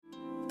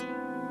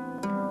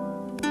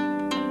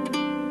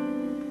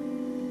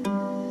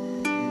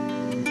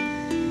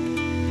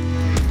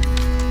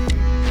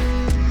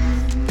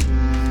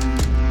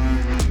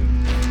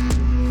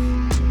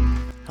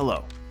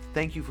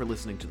thank you for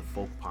listening to the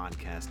Folk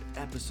Podcast,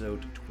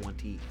 episode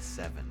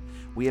 27.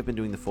 We have been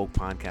doing the Folk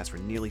Podcast for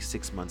nearly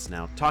 6 months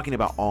now, talking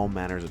about all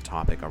manners of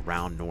topic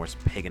around Norse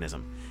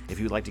paganism.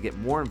 If you'd like to get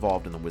more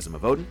involved in the Wisdom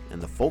of Odin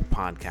and the Folk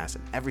Podcast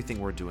and everything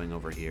we're doing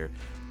over here,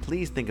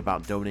 please think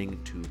about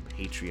donating to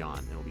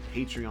Patreon. It will be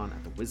Patreon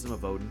at the Wisdom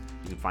of Odin.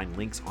 You can find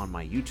links on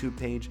my YouTube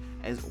page,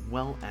 as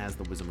well as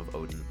the Wisdom of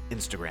Odin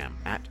Instagram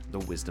at the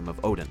Wisdom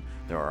of Odin.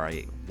 There are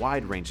a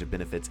wide range of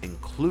benefits,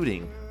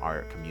 including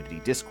our community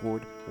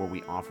Discord, where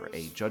we offer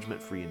a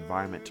judgment-free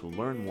environment to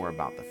learn more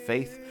about the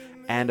faith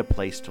and a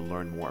place to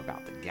learn more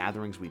about the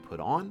gatherings we put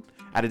on.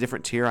 At a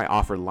different tier, I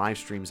offer live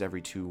streams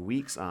every 2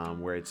 weeks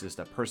where it's just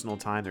a personal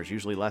time. There's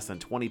usually less than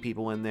 20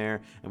 people in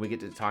there, and we get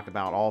to talk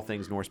about all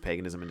things Norse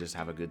paganism and just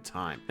have a good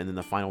time. And then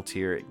the final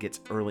tier, it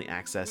gets early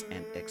access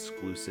and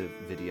exclusive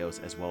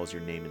videos, as well as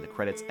your name in the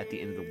credits at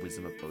the end of the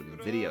Wisdom of Odin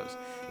videos.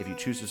 If you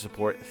choose to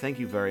support, thank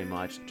you very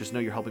much. Just know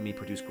you're helping me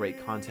produce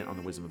great content on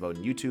the Wisdom of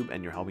Odin YouTube,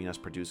 and you're helping us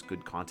produce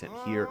good content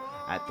here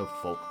at the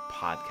Folk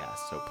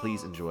Podcast. So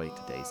please enjoy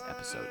today's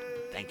episode.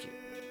 Thank you.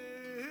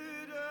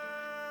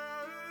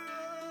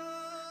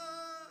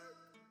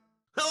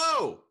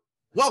 Hello!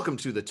 Welcome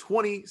to the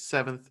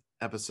 27th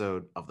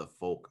episode of the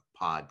Folk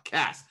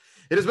Podcast.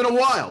 It has been a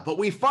while, but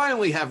we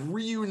finally have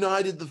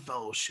reunited the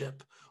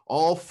fellowship.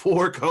 All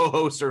 4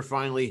 co-hosts are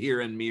finally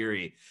here in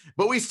Miri,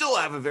 but we still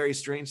have a very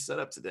strange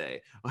setup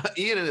today.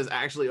 Ian is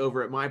actually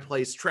over at my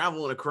place,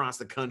 traveling across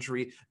the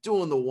country,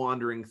 doing the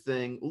wandering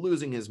thing,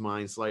 losing his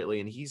mind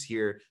slightly, and he's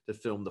here to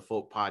film the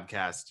Folk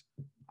Podcast.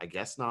 I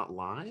guess not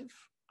live?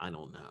 I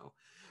don't know.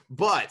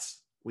 But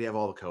we have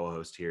all the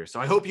co-hosts here, so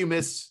I hope you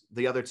missed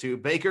the other two.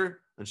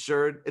 Baker and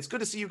Sherd, it's good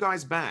to see you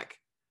guys back.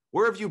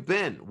 Where have you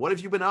been? What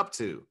have you been up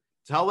to?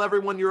 Tell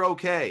everyone you're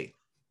okay.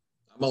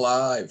 I'm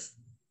alive.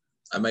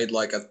 I made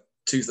like a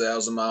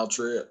 2,000-mile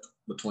trip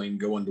between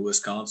going to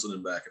Wisconsin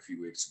and back a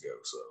few weeks ago.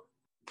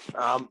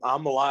 So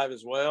I'm alive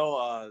as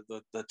well.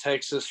 The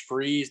Texas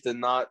freeze did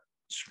not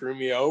screw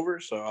me over,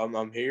 so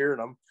I'm here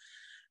and I'm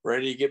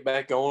ready to get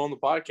back going on the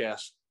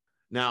podcast.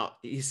 Now,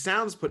 he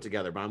sounds put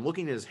together, but I'm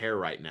looking at his hair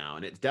right now,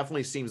 and it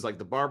definitely seems like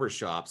the barber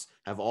shops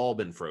have all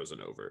been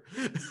frozen over.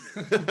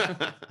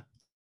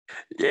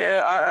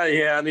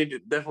 I need to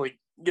definitely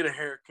get a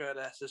haircut.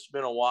 It's just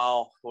been a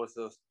while with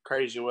the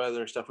crazy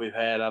weather and stuff we've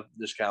had. I've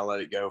just kind of let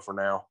it go for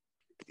now.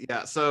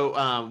 Yeah,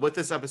 so with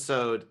this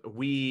episode,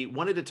 we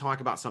wanted to talk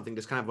about something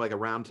just kind of like a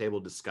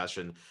roundtable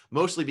discussion,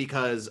 mostly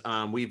because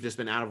we've just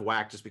been out of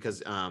whack just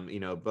because,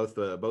 both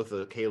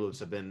the Calebs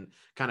have been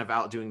kind of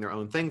out doing their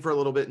own thing for a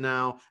little bit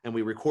now, and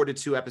we recorded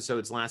 2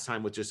 episodes last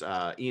time with just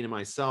Ian and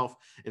myself,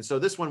 and so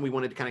this one we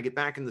wanted to kind of get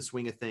back in the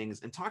swing of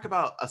things and talk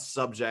about a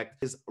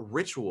subject, is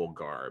ritual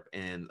garb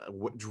and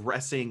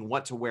dressing,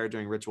 what to wear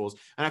during rituals,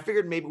 and I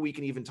figured maybe we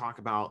can even talk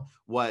about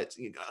what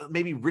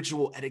maybe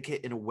ritual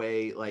etiquette in a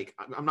way, like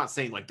I'm not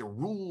saying like the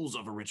rules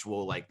of a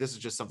ritual, like this is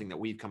just something that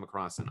we've come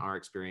across in our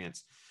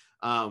experience.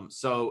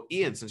 So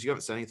Ian, since you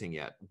haven't said anything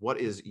yet, what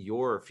is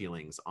your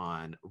feelings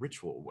on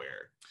ritual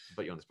wear?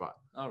 Put you on the spot.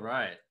 All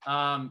right.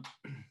 I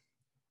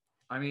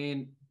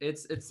mean,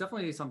 it's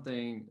definitely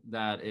something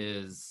that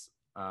is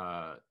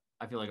I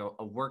feel like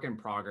a work in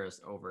progress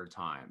over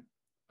time.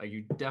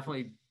 You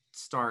definitely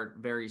start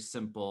very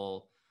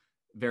simple,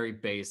 very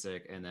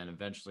basic, and then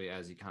eventually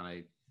as you kind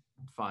of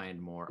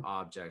find more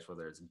objects,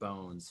 whether it's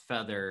bones,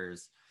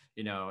 feathers,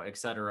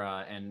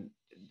 etc. And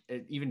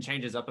it even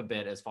changes up a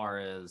bit as far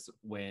as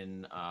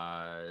when,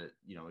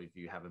 if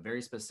you have a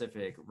very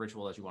specific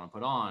ritual that you want to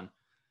put on,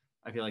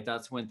 I feel like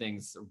that's when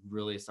things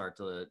really start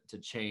to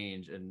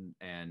change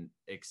and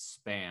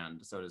expand,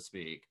 so to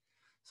speak.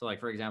 So like,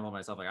 for example,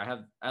 myself, like I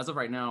have, as of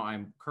right now,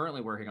 I'm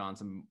currently working on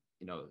some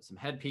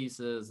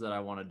headpieces that I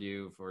want to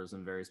do for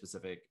some very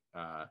specific,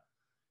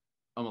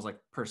 almost like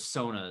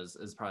personas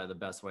is probably the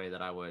best way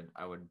that I would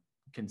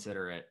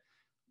consider it.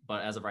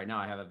 But as of right now,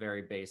 I have a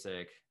very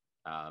basic,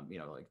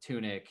 like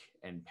tunic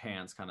and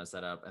pants kind of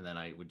set up, and then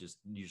I would just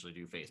usually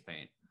do face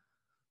paint.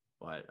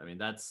 But I mean,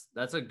 that's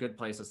a good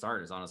place to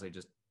start, is honestly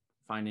just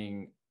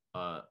finding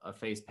a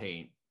face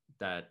paint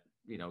that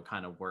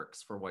kind of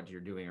works for what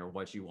you're doing or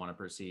what you want to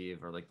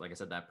perceive, or like I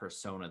said, that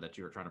persona that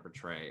you were trying to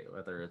portray,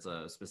 whether it's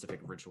a specific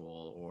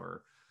ritual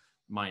or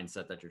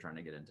mindset that you're trying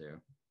to get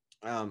into.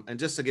 And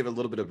just to give a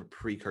little bit of a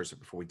precursor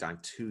before we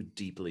dive too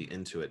deeply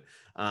into it,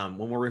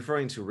 when we're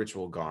referring to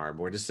ritual garb,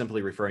 we're just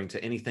simply referring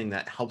to anything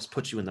that helps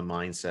put you in the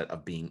mindset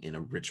of being in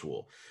a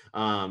ritual.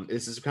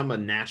 This has become a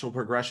natural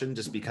progression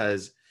just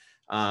because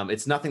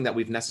it's nothing that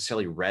we've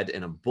necessarily read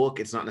in a book.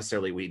 It's not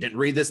necessarily, we didn't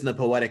read this in the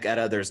Poetic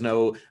Edda. There's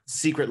no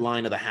secret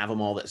line of the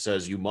Have-em-all that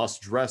says you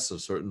must dress a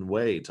certain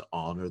way to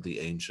honor the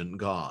ancient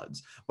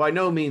gods. By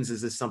no means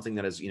is this something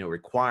that is,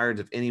 required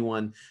of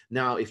anyone.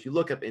 Now, if you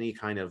look up any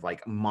kind of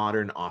like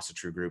modern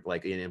Asatru group,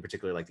 like in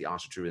particular, like the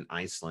Asatru in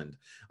Iceland,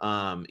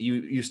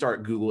 you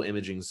start Google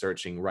imaging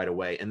searching right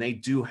away, and they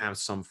do have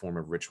some form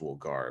of ritual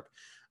garb.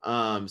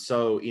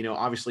 So,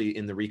 obviously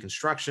in the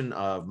reconstruction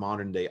of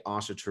modern day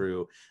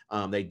Asatru,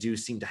 they do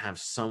seem to have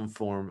some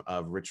form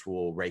of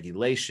ritual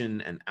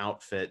regulation and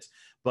outfit,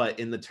 But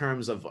in the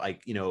terms of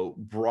like,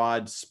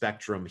 broad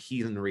spectrum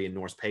heathenry and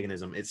Norse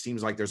paganism, it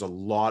seems like there's a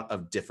lot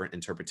of different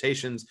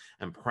interpretations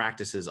and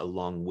practices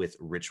along with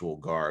ritual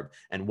garb.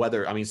 And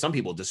whether, I mean, some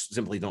people just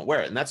simply don't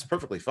wear it, and that's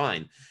perfectly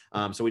fine.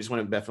 So we just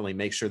want to definitely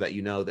make sure that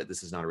you know that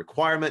this is not a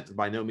requirement.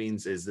 By no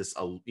means is this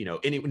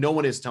no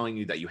one is telling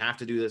you that you have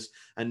to do this,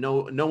 and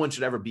no one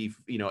should ever be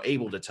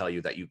able to tell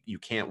you that you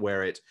can't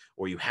wear it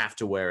or you have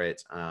to wear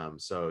it.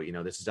 So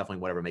this is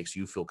definitely whatever makes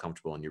you feel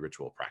comfortable in your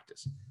ritual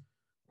practice.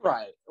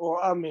 Right. Well,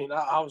 I mean,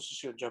 I was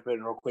just going to jump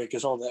in real quick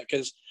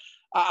because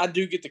I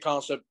do get the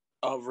concept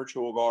of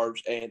ritual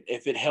garbs, and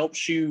if it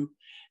helps you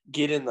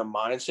get in the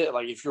mindset,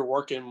 like if you're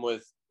working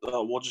with,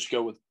 we'll just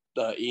go with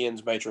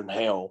Ian's Matron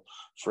Hell,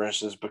 for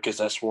instance, because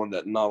that's one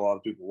that not a lot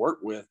of people work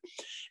with,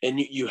 and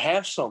you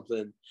have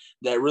something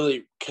that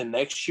really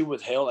connects you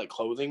with Hell, like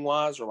clothing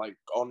wise or like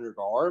on your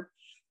garb,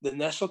 then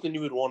that's something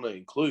you would want to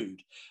include.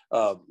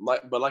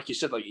 But like you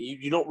said, like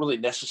you don't really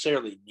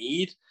necessarily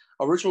need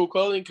a ritual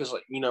clothing because,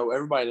 like,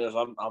 everybody knows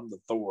I'm the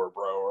Thor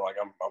bro, or like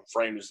I'm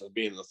framed as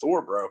being the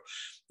Thor bro.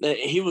 And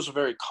he was a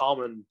very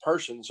common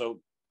person,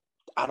 so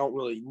I don't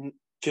really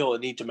feel a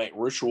need to make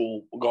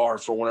ritual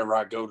garb for whenever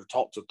I go to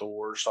talk to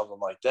Thor or something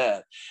like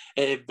that.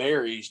 And it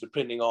varies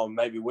depending on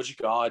maybe which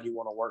god you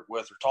want to work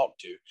with or talk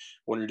to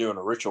when you're doing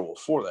a ritual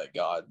for that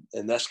god,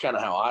 and that's kind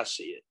of how I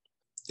see it.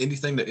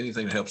 Anything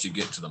that helps you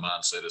get to the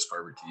mindset is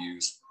perfect to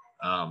use.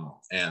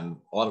 And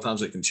a lot of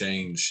times it can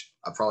change.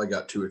 I probably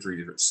got 2 or 3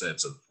 different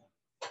sets of,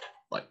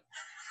 like,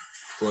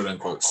 quote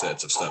unquote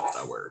sets of stuff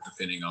that I wear,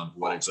 depending on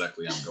what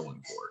exactly I'm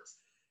going for.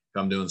 If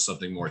I'm doing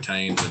something more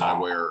tame, then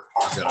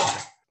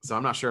So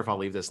I'm not sure if I'll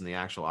leave this in the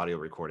actual audio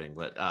recording,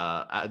 but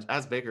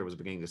as Baker was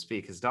beginning to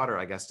speak, his daughter,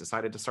 I guess,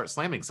 decided to start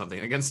slamming something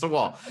against the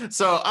wall.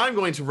 So I'm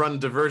going to run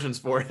diversions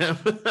for him.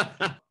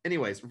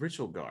 Anyways,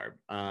 ritual garb.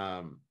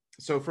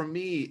 So for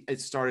me, it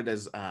started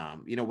as,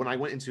 when I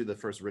went into the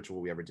first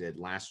ritual we ever did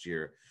last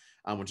year,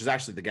 which is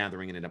actually the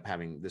gathering ended up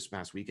having this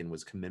past weekend,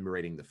 was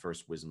commemorating the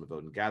first Wisdom of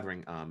Odin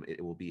gathering.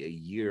 It will be a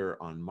year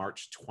on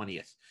March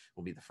 20th,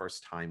 will be the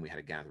first time we had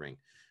a gathering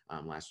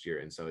last year.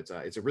 And so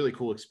it's a really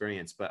cool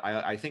experience. But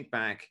I think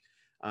back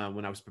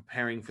when I was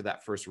preparing for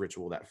that first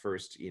ritual, that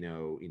first,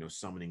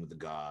 summoning of the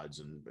gods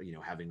and,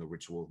 having a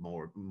ritual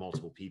with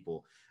multiple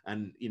people.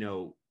 And,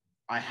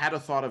 I had a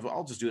thought of,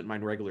 I'll just do it in my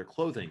regular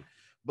clothing.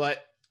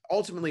 But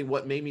ultimately,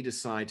 what made me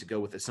decide to go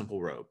with a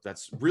simple robe,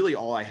 that's really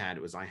all I had.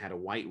 I had a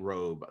white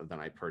robe that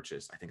I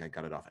purchased. I think I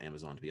got it off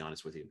Amazon, to be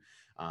honest with you.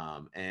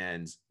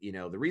 And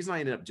the reason I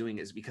ended up doing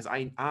it is because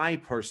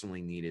I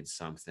personally needed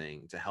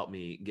something to help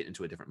me get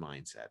into a different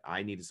mindset.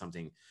 I needed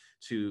something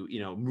to,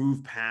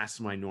 move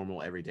past my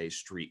normal everyday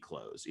street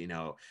clothes.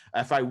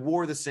 If I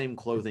wore the same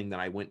clothing that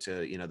I went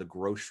to, the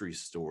grocery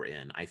store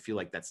in, I feel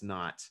like that's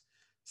not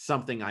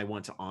something I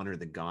want to honor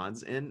the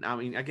gods in. I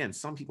mean, again,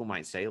 some people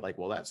might say like,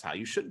 well, that's how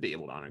you should be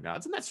able to honor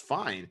gods, and that's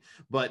fine.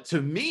 But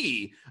to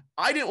me,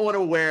 I didn't want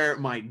to wear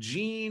my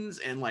jeans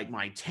and like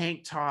my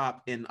tank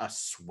top and a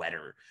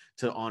sweater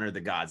to honor the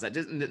gods. That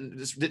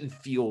just didn't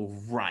feel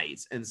right.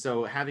 And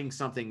so having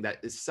something that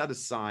is set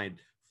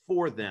aside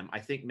for them, I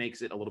think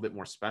makes it a little bit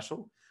more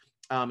special.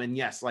 And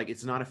yes, like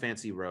it's not a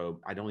fancy robe.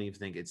 I don't even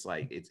think it's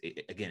like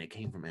again, it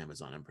came from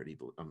Amazon. I'm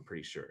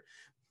pretty sure.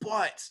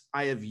 But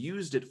I have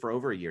used it for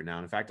over a year now.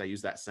 In fact, I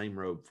used that same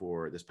robe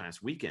for this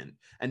past weekend.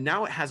 And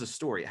now it has a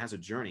story. It has a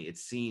journey.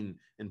 It's seen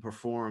and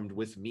performed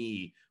with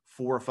me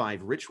 4 or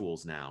 5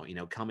 rituals now,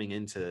 coming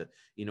into,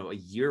 a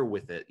year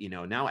with it.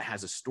 Now it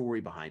has a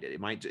story behind it.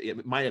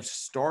 It might have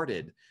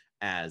started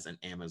as an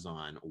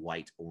Amazon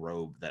white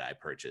robe that I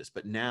purchased,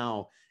 but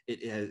now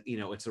it is,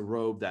 it's a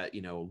robe that,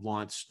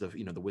 launched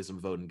the Wisdom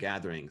of Odin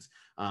gatherings.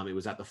 It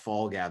was at the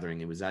fall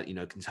gathering. It was at,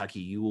 Kentucky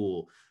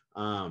Yule.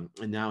 And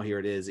now here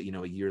it is, a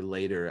year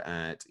later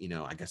at,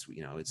 I guess,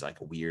 it's like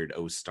a weird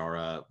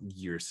Ostara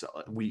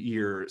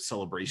year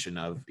celebration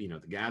of, the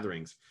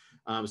gatherings.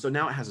 So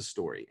now it has a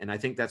story. And I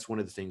think that's one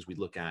of the things we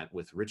look at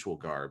with ritual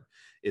garb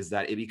is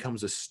that it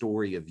becomes a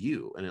story of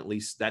you. And at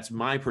least that's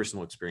my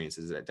personal experience,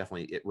 is that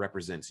definitely it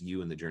represents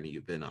you and the journey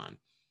you've been on.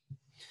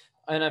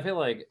 And I feel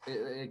like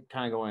it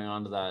kind of going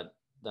on to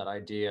that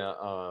idea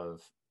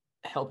of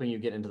helping you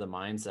get into the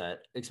mindset,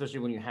 especially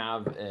when you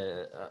have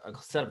a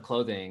set of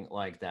clothing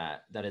like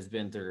that has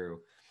been through,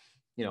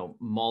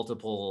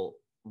 multiple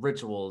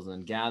rituals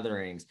and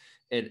gatherings.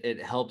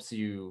 It helps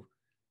you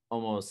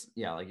almost,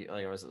 we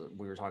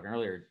were talking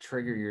earlier,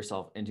 trigger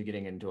yourself into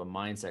getting into a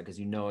mindset, because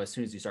as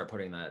soon as you start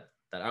putting that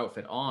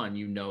outfit on,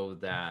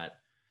 that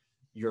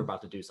you're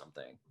about to do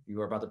something.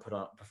 You are about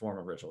to perform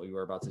a ritual. You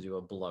are about to do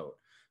a bloat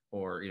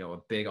or, a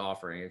big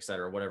offering, et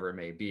cetera, whatever it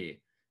may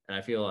be. And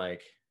I feel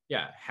like,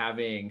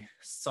 having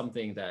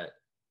something that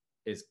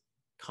is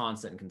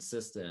constant and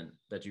consistent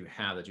that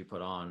you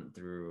put on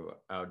through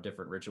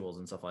different rituals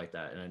and stuff like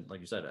that, and like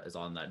you said, is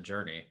on that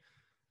journey,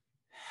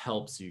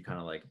 helps you kind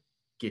of like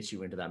get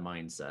you into that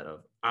mindset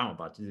of, I'm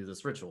about to do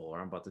this ritual or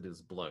I'm about to do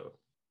this bloat.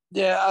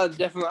 Yeah,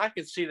 definitely. I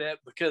can see that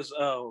because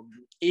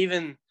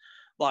even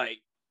like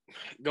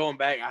going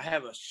back, I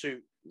have a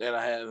suit that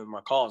I have in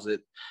my closet.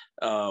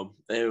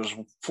 It was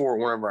for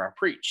whenever I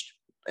preached.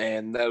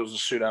 and that was the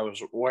suit I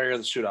was wearing,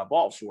 the suit I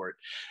bought for it.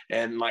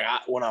 And like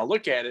when I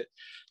look at it,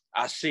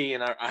 I see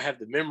and I have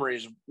the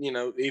memories,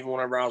 even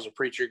whenever I was a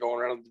preacher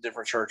going around the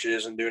different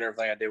churches and doing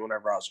everything I did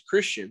whenever I was a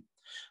Christian.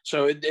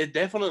 So it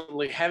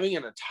definitely having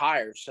an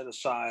attire set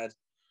aside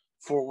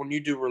for when you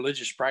do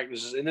religious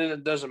practices, and then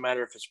it doesn't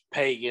matter if it's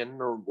pagan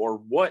or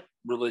what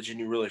religion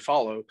you really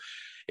follow,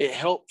 it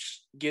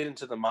helps get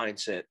into the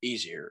mindset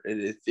easier.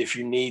 If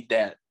you need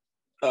that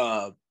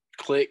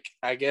click,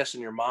 I guess,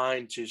 in your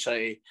mind to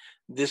say,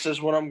 this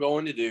is what I'm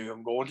going to do.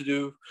 I'm going to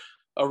do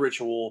a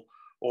ritual,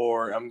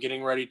 or I'm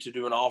getting ready to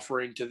do an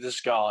offering to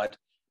this God.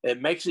 It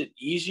makes it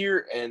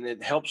easier, and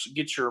it helps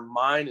get your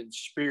mind and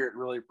spirit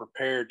really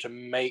prepared to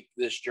make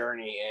this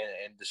journey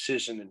and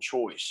decision and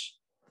choice.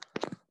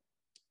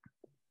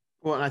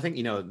 Well, and I think,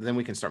 then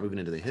we can start moving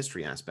into the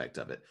history aspect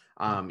of it.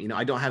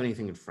 I don't have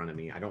anything in front of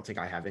me. I don't think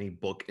I have any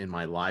book in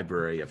my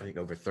library of, I think,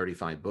 over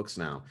 35 books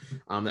now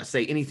that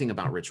say anything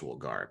about ritual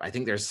garb. I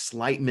think there's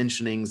slight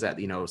mentionings that,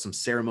 some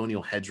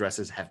ceremonial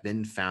headdresses have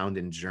been found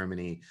in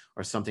Germany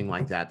or something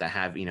like that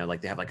have,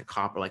 like they have like a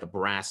copper, like a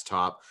brass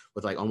top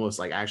with like almost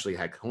like actually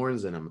had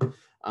horns in them.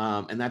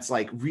 And that's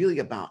like really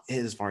about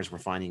it as far as we're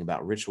finding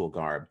about ritual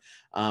garb.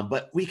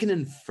 But we can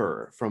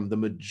infer from the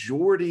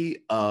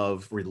majority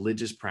of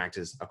religious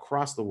practice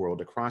across the world,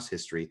 across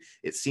history,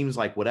 it seems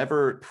like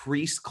whatever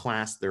priest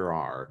class there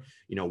are,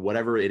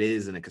 whatever it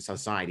is in a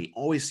society,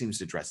 always seems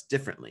to dress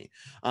differently.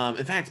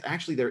 In fact,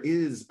 actually, there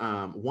is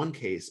one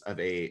case of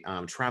a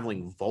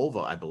traveling vulva,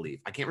 I believe.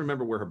 I can't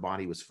remember where her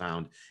body was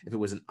found, if it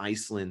was in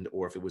Iceland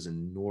or if it was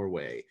in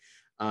Norway.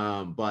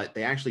 But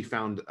they actually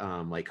found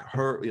like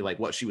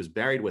what she was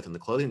buried with and the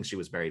clothing she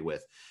was buried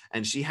with.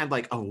 And she had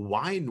like a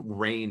wide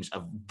range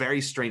of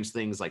very strange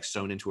things like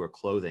sewn into her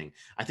clothing.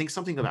 I think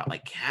something about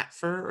like cat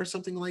fur or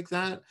something like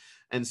that.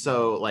 And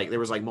so like there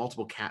was like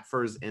multiple cat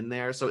furs in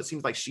there. So it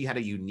seems like she had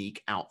a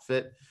unique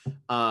outfit.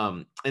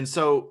 And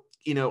so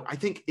I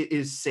think it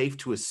is safe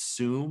to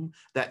assume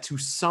that to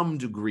some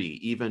degree,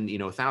 even,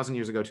 1,000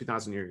 years ago,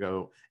 2,000 years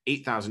ago,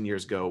 8,000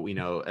 years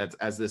ago,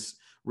 as this,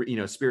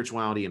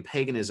 spirituality and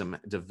paganism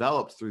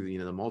developed through,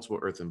 the multiple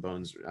earth and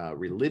bones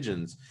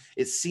religions,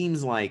 it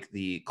seems like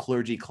the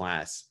clergy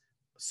class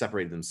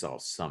separated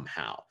themselves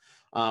somehow.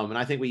 And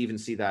I think we even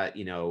see that,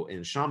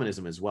 in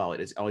shamanism as well.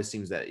 Always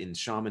seems that in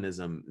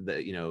shamanism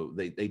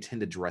that, they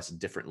tend to dress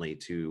differently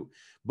to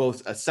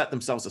both set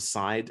themselves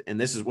aside. And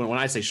this is when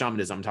I say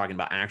shamanism, I'm talking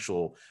about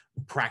actual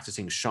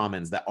practicing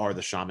shamans that are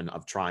the shaman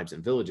of tribes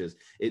and villages.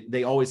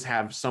 They always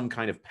have some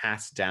kind of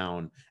passed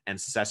down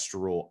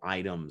ancestral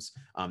items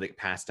that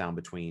pass down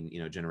between,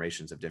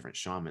 generations of different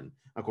shaman.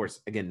 Of course,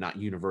 again, not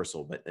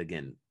universal, but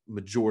again,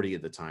 majority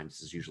of the time,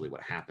 this is usually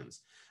what happens.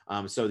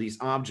 So these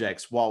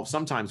objects, while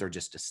sometimes are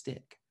just a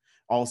stick,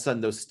 all of a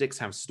sudden those sticks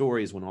have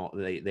stories when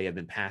they have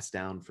been passed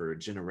down for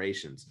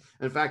generations.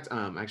 And in fact,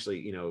 actually,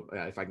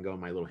 if I can go in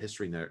my little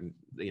history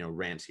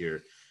rant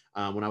here,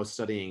 when I was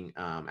studying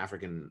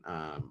African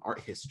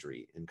art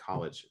history in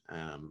college,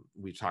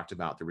 we talked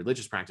about the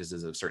religious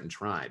practices of certain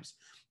tribes.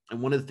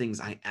 And one of the things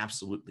I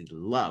absolutely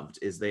loved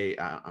is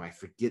I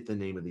forget the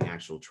name of the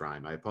actual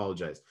tribe. I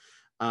apologize.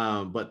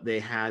 But they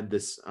had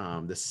this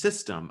the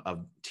system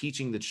of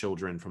teaching the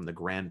children from the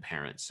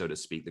grandparents, so to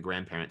speak, the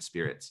grandparent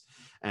spirits.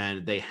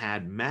 And they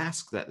had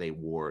masks that they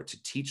wore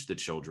to teach the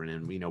children.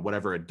 And,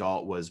 whatever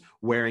adult was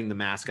wearing the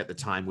mask at the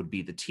time would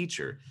be the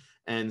teacher.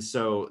 And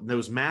so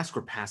those masks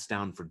were passed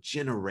down for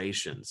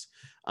generations.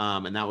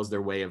 And that was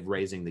their way of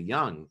raising the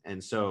young.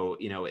 And so,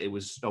 it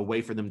was a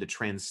way for them to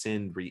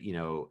transcend,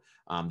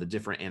 the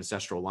different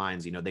ancestral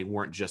lines. They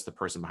weren't just the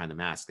person behind the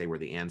mask, they were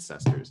the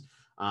ancestors.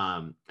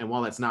 And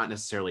while that's not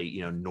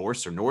necessarily,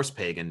 Norse or Norse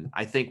pagan,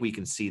 I think we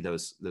can see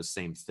those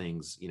same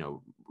things,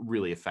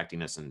 really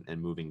affecting us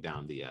and moving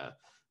down the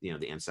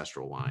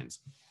ancestral lines.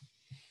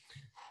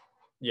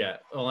 Yeah,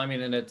 well, I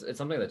mean, and it's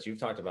something that you've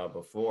talked about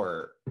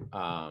before.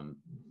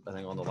 I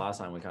think on the last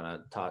time we kind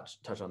of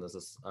touch on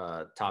this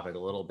topic a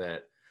little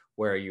bit,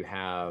 where you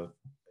have,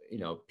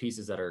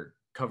 pieces that are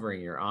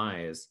covering your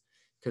eyes,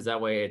 because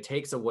that way it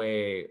takes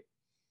away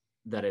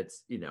that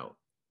it's,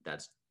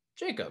 that's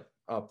Jacob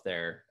up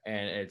there,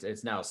 and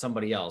it's now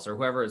somebody else or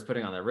whoever is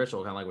putting on that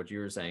ritual. Kind of like what you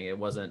were saying, it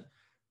wasn't,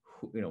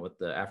 with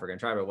the African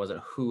tribe, it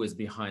wasn't who is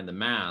behind the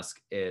mask.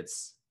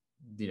 It's,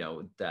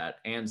 that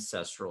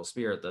ancestral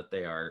spirit that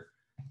they are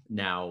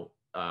now,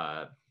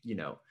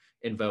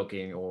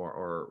 invoking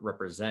or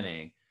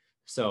representing.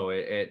 So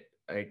it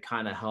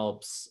kind of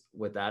helps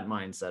with that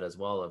mindset as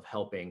well, of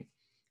helping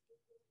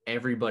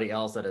everybody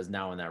else that is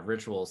now in that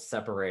ritual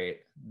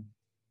separate,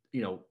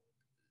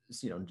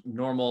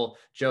 normal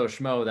Joe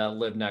Schmo that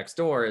lived next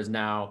door is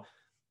now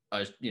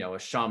a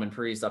shaman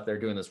priest up there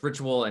doing this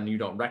ritual, and you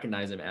don't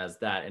recognize him as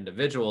that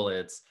individual.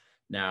 It's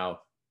now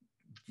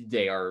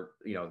they are,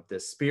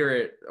 this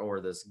spirit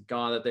or this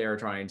god that they are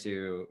trying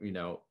to,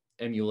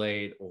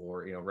 emulate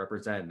or,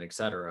 represent, and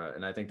etc.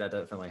 And I think that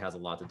definitely has a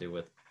lot to do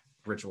with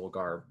ritual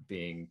garb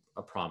being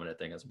a prominent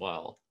thing as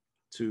well.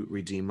 To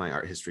redeem my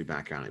art history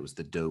background, it was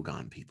the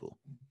Dogon people.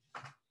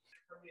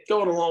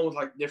 Going along with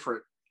like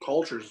different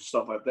cultures and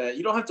stuff like that.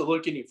 You don't have to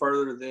look any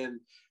further than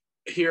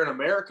here in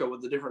America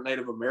with the different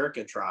Native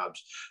American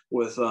tribes,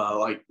 with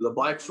like the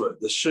Blackfoot,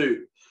 the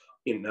Sioux,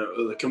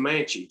 the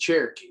Comanche,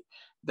 Cherokee.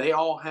 They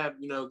all have,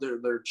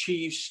 their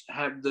chiefs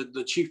have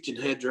the chieftain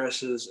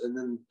headdresses, and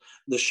then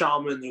the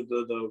shaman,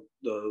 the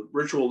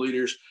ritual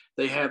leaders,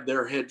 they have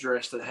their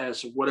headdress that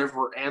has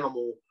whatever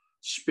animal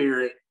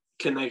spirit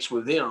connects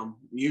with them,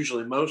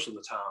 usually most of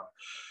the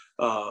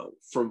time,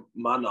 from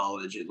my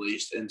knowledge at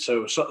least. And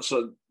so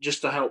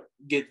just to help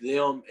get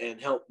them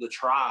and help the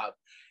tribe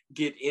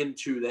get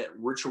into that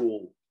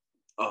ritual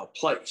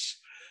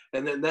place.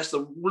 And then that's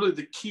really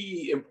the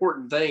key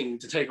important thing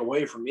to take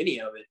away from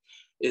any of it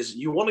is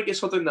you want to get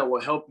something that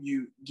will help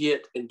you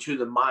get into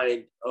the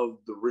mind of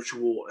the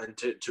ritual and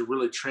to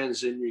really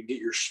transcend you and get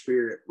your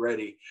spirit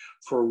ready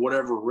for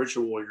whatever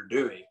ritual you're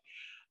doing.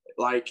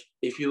 Like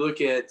if you look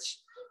at,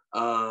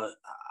 I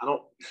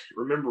don't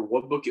remember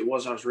what book it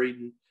was I was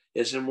reading.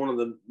 It's in one of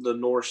the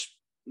Norse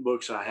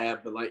books I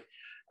have, but like,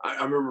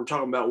 I remember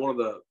talking about one of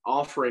the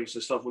offerings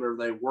and stuff. Whenever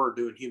they were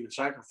doing human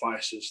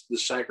sacrifices, the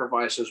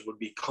sacrifices would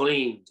be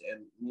cleaned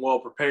and well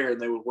prepared.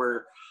 And they would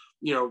wear,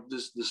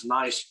 this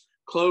nice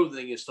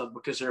clothing and stuff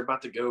because they're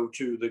about to go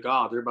to the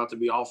god. They're about to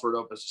be offered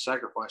up as a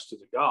sacrifice to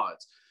the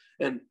gods.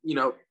 And,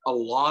 a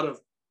lot of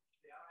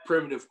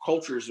primitive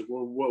cultures,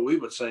 what we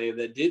would say,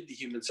 that did the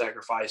human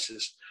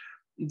sacrifices,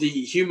 the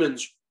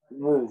humans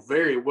were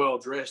very well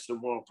dressed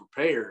and well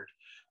prepared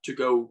to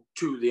go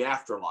to the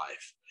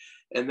afterlife.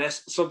 And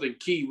that's something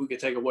key we could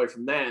take away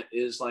from that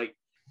is like,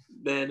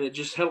 then it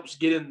just helps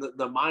get in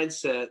the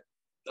mindset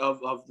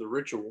of the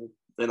ritual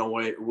in a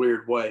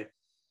weird way.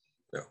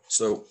 Yeah.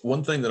 So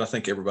one thing that I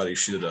think everybody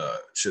should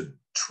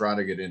try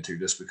to get into,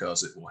 just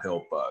because it will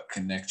help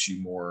connect you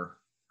more.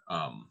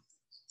 I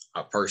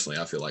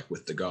feel like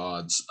with the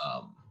gods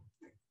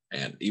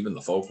and even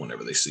the folk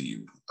whenever they see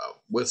you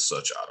with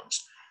such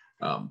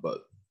items,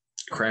 but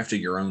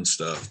crafting your own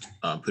stuff,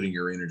 putting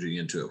your energy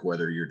into it,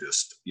 whether you're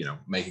just,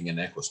 making a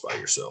necklace by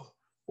yourself,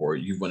 or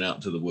you went out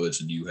into the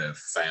woods and you have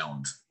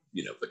found,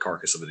 the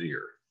carcass of a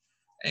deer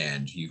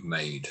and you've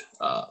made,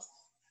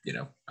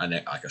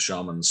 like a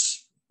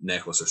shaman's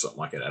necklace or something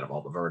like that out of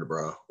all the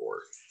vertebra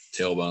or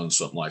tailbone,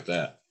 something like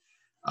that.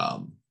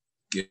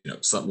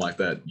 Something like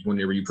that.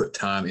 Whenever you put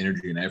time,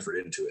 energy, and effort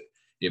into it,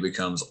 it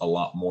becomes a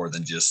lot more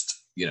than just,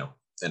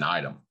 an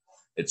item.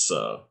 It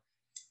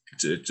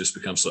just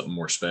becomes something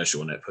more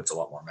special, and it puts a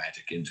lot more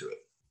magic into it.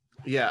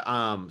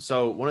 Yeah.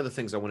 So one of the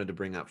things I wanted to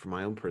bring up from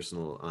my own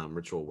personal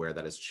ritual wear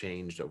that has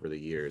changed over the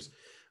years.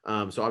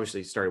 So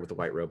obviously started with the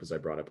white robe, as I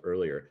brought up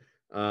earlier.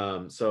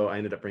 So I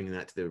ended up bringing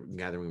that to the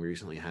gathering we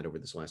recently had over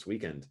this last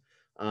weekend.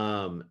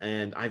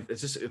 And I've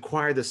just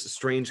acquired this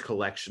strange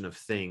collection of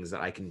things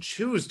that I can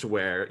choose to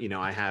wear.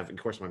 I have, of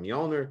course, my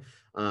Mjolnir.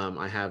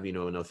 I have, an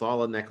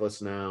Othala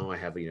necklace now. I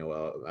have,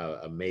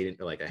 a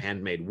made, like a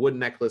handmade wood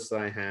necklace that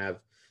I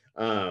have.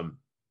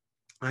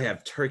 I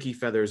have turkey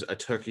feathers, a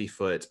turkey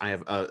foot. I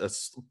have a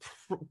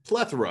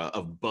plethora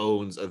of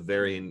bones of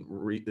varying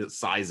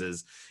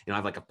sizes. I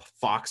have like a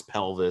fox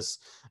pelvis,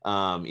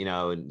 and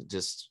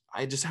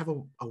I just have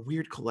a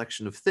weird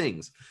collection of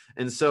things.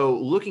 And so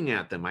looking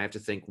at them, I have to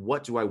think,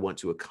 what do I want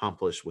to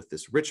accomplish with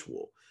this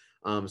ritual?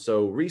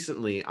 So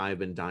recently I've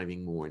been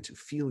diving more into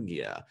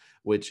Filgia,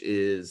 which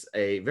is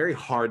a very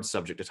hard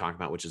subject to talk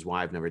about, which is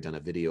why I've never done a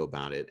video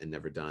about it and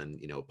never done,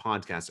 a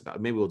podcast about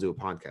it. Maybe we'll do a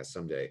podcast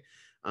someday.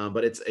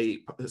 But it's a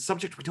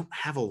subject we don't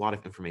have a lot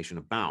of information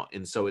about.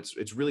 And so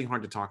it's really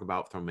hard to talk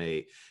about from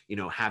a,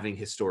 having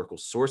historical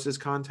sources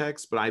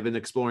context, but I've been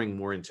exploring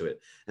more into it.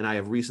 And I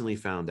have recently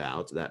found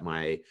out that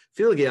my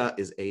Filgia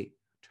is a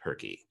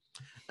turkey.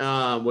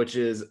 Which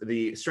is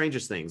the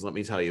strangest things, let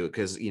me tell you,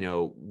 because,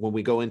 when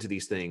we go into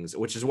these things,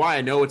 which is why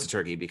I know it's a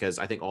turkey, because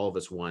I think all of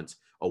us want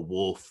a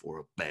wolf or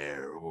a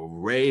bear or a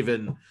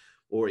raven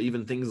or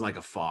even things like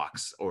a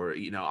fox or,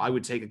 I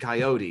would take a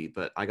coyote,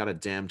 but I got a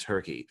damn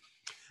turkey.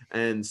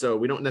 And so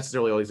we don't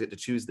necessarily always get to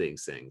choose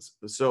these things.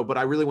 So, but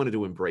I really wanted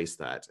to embrace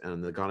that.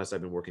 And the goddess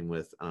I've been working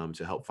with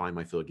to help find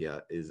my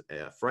Filgia is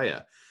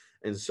Freya.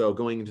 And so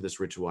going into this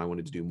ritual, I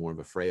wanted to do more of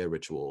a Freya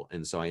ritual.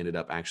 And so I ended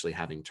up actually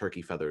having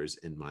turkey feathers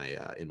in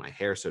my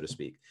hair, so to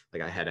speak.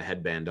 Like I had a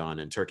headband on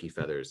and turkey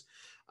feathers.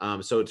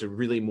 So to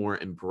really more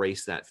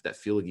embrace that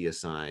Filgia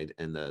side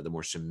and the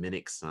more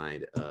shamanic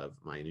side of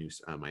my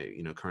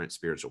current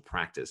spiritual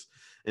practice.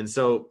 And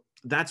so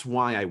that's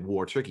why I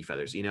wore turkey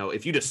feathers.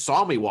 If you just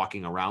saw me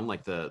walking around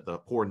like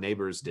the poor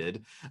neighbors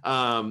did,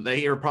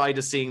 they are probably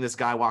just seeing this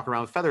guy walk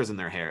around with feathers in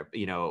their hair,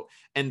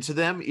 and to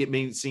them, it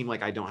may seem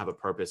like I don't have a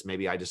purpose.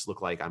 Maybe I just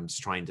look like I'm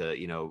just trying to,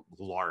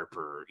 LARP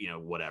or,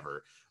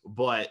 whatever.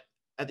 But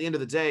at the end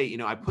of the day,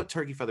 I put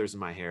turkey feathers in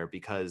my hair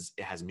because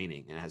it has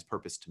meaning and it has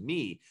purpose to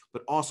me,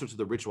 but also to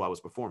the ritual I was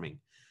performing.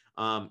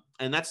 And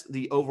that's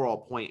the overall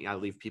point I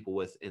leave people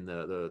with in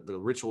the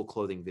ritual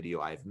clothing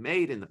video I've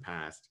made in the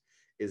past,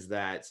 is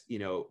that,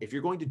 if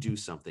you're going to do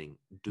something,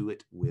 do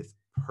it with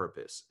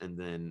purpose. And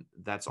then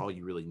that's all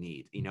you really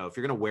need. If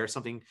you're going to wear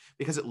something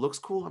because it looks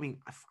cool, I mean,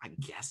 I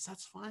guess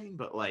that's fine.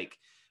 But like,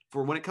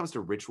 for when it comes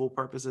to ritual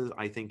purposes,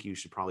 I think you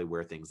should probably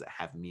wear things that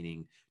have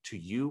meaning to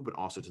you, but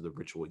also to the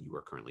ritual you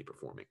are currently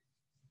performing.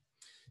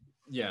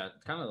 Yeah,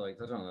 kind of like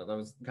that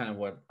was kind of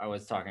what I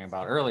was talking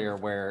about earlier,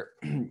 where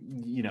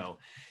you know,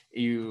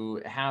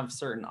 you have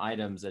certain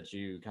items that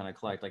you kind of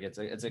collect. Like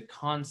it's a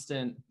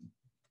constant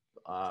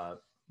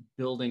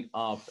building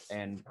up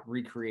and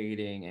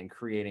recreating and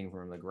creating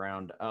from the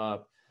ground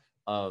up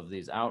of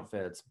these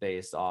outfits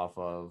based off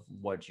of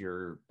what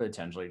you're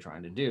potentially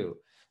trying to do.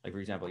 Like, for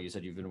example, you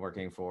said you've been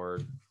working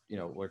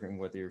working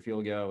with your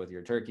field go with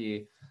your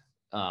turkey,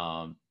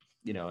 and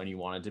you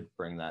wanted to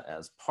bring that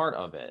as part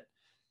of it.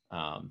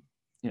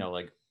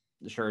 Like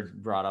Sher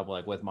brought up,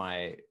 like with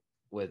my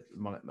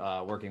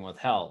working with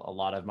Hell, a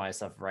lot of my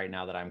stuff right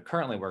now that I'm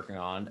currently working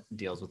on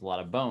deals with a lot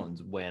of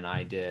bones. When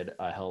I did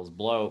Hell's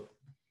Blow,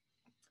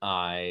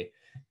 I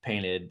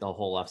painted the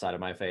whole left side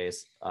of my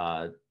face,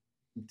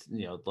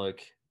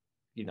 look,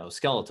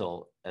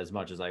 skeletal as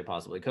much as I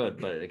possibly could,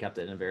 but it kept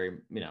it in a very,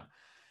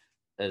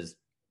 as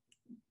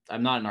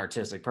I'm not an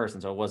artistic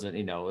person, so it wasn't,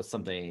 it's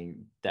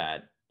something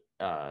that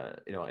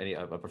any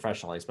of a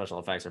professional, like special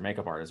effects or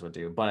makeup artist would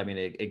do. But I mean,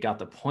 it got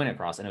the point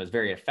across, and it was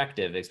very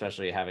effective,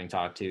 especially having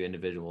talked to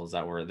individuals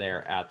that were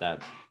there at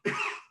that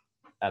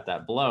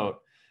bloat.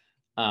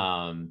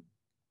 And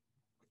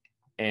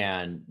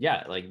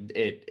yeah, like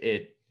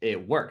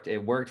it worked.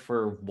 It worked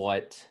for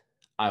what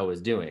I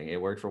was doing.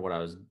 It worked for what I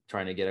was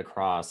trying to get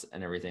across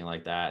and everything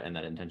like that, and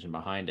that intention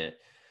behind it.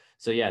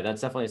 So yeah,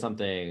 that's definitely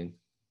something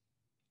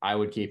I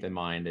would keep in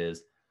mind,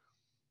 is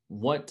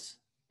what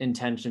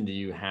intention do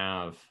you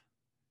have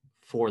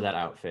for that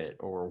outfit,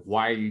 or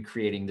why are you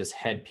creating this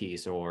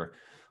headpiece, or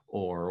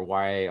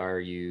why are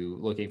you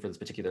looking for this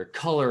particular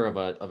color of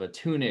a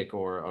tunic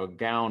or a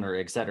gown, or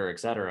et cetera, et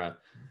cetera.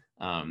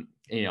 And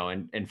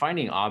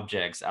finding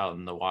objects out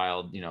in the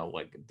wild,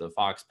 like the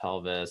fox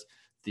pelvis,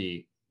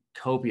 the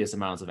copious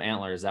amounts of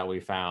antlers that we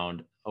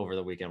found over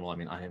the weekend. Well, I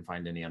mean, I didn't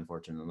find any,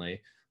 unfortunately.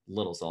 A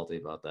little salty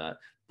about that.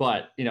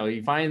 But,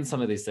 you find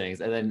some of these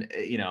things, and then,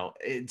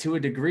 to a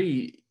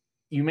degree,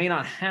 you may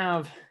not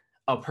have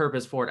a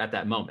purpose for it at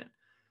that moment.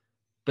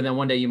 But then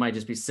one day you might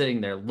just be sitting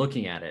there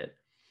looking at it,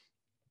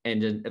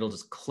 and then it'll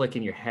just click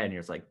in your head, and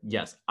you're just like,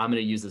 yes, I'm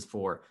going to use this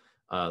for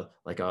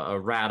like a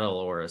rattle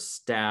or a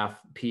staff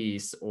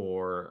piece,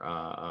 or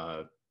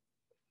a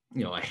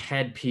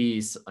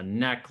headpiece, a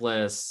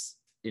necklace,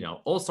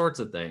 all sorts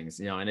of things,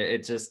 and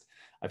it just,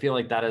 I feel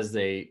like that is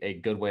a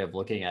good way of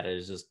looking at it,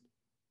 is just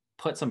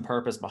put some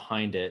purpose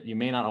behind it. You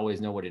may not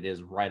always know what it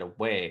is right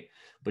away,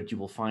 but you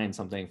will find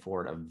something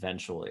for it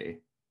eventually,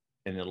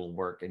 and it'll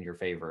work in your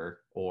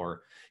favor,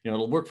 or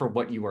it'll work for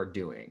what you are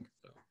doing.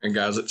 And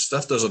guys,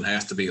 stuff doesn't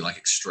have to be like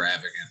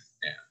extravagant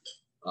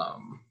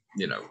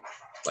and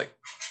like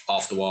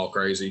off the wall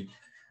crazy.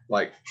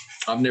 Like,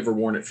 I've never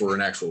worn it for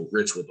an actual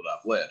ritual that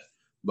I've led,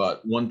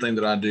 but one thing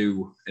that I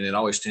do, and it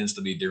always tends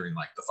to be during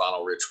like the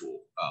final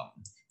ritual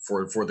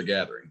for the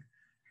gathering,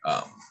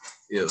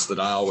 is that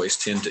I always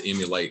tend to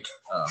emulate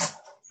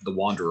the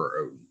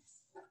Wanderer Ode.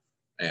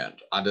 And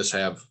I just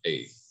have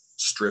a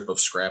strip of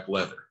scrap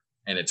leather,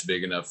 and it's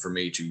big enough for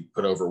me to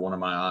put over one of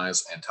my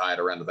eyes and tie it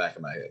around the back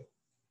of my head.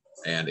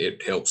 And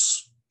it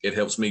helps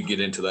me get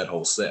into that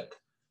whole set.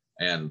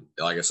 And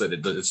like I said,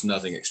 it's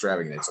nothing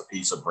extravagant. It's a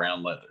piece of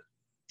brown leather,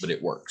 but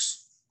it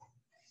works.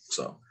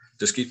 So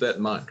just keep that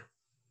in mind.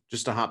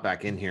 Just to hop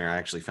back in here, I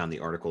actually found the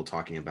article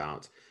talking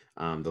about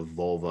the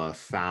vulva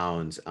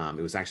found.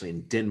 It was actually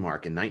in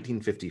Denmark in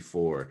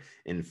 1954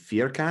 in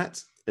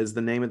Fjerkrat is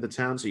the name of the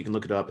town. So you can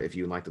look it up if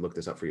you would like to look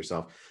this up for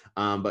yourself.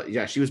 But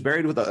yeah, she was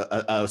buried with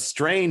a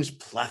strange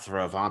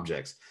plethora of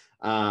objects.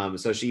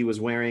 So she was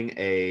wearing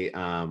a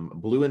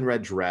blue and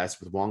red dress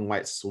with long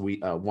white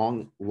sleeves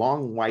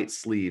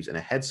and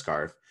a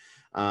headscarf.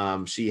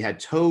 She had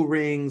toe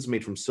rings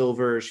made from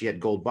silver. She had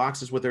gold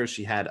boxes with her.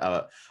 She had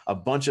a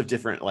bunch of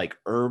different like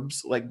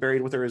herbs like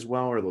buried with her as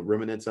well, or the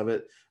remnants of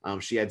it.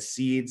 She had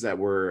seeds that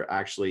were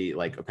actually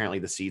like, apparently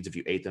the seeds, if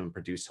you ate them,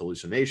 produced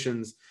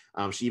hallucinations.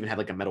 She even had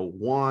like a metal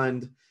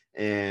wand,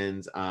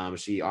 and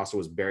she also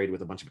was buried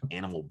with a bunch of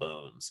animal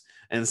bones.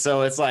 And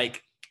so it's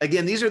like,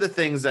 again, these are the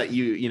things that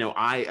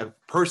I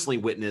personally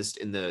witnessed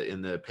in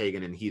the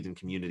pagan and heathen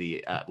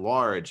community at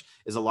large,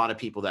 is a lot of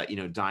people that,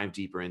 dive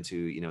deeper into,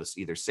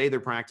 either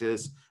Sather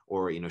practice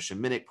or,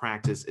 shamanic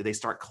practice. They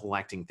start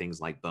collecting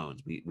things like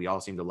bones. We all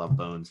seem to love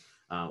bones.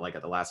 Like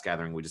at the last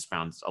gathering, we just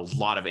found a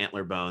lot of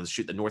antler bones.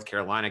 Shoot, the North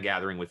Carolina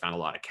gathering, we found a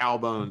lot of cow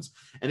bones.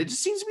 And it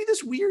just seems to be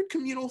this weird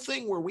communal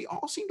thing where we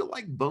all seem to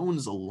like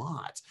bones a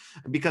lot,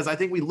 because I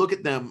think we look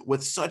at them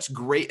with such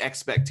great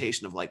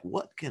expectation of like,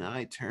 what can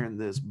I turn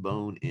this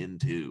bone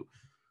into?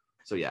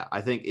 So yeah, I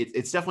think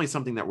it's definitely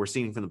something that we're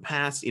seeing from the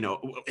past.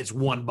 It's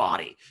one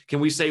body. Can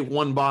we say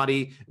one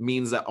body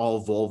means that all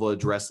vulva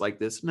dress like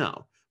this?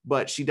 No,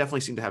 but she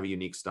definitely seemed to have a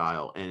unique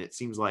style. And it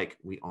seems like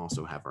we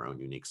also have our own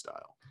unique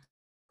style.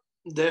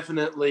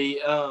 Definitely.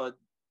 I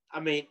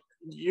mean,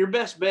 your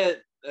best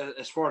bet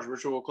as far as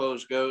ritual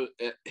clothes go,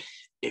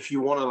 if you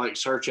want to like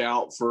search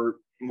out for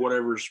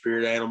whatever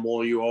spirit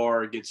animal you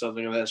are, get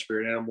something of that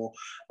spirit animal,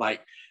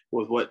 like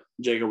with what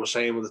Jacob was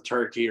saying with the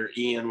turkey, or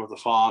Ian with the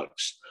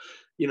fox,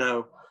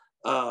 just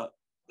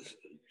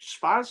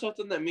find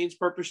something that means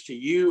purpose to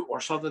you, or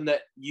something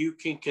that you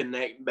can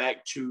connect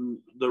back to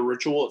the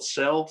ritual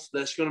itself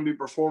that's going to be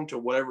performed to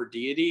whatever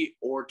deity,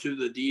 or to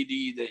the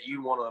deity that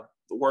you want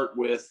to work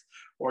with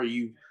or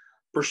you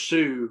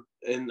pursue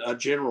in a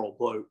general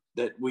vote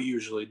that we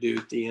usually do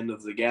at the end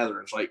of the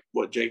gatherings, like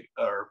what Jake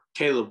or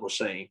Caleb was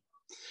saying.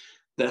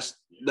 That's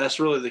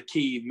really the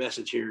key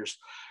message here, is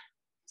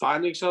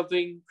finding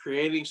something,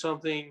 creating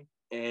something,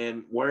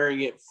 and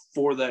wearing it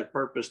for that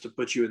purpose to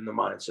put you in the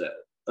mindset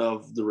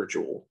of the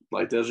ritual.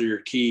 Like, those are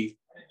your key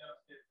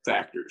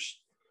factors.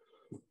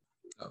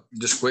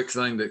 Just quick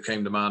thing that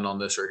came to mind on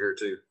this right here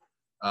too.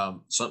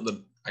 Something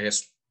that I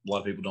guess a lot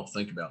of people don't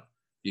think about.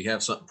 You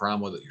have something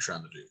primal that you're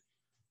trying to do.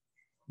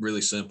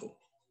 Really simple.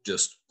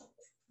 Just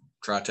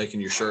try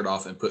taking your shirt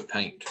off and put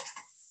paint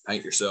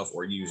yourself,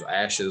 or use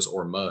ashes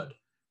or mud,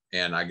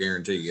 and I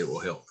guarantee you it will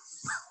help.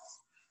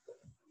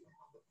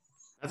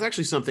 That's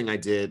actually something I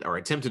did, or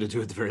attempted to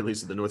do at the very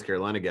least, at the North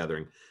Carolina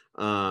gathering.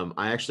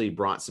 I actually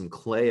brought some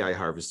clay I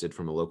harvested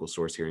from a local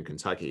source here in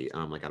Kentucky,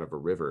 like out of a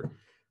river,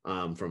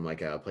 from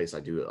like a place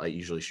I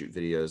usually shoot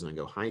videos and I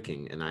go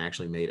hiking. And I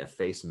actually made a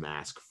face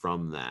mask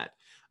from that,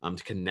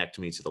 to connect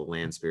me to the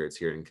land spirits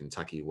here in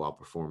Kentucky while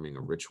performing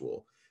a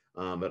ritual.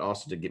 But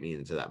also to get me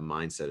into that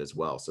mindset as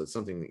well. So it's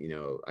something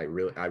that,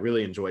 I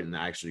really enjoyed, and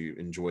I actually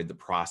enjoyed the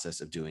process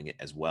of doing it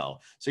as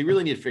well. So you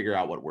really need to figure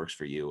out what works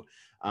for you.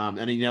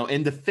 And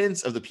in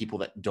defense of the people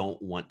that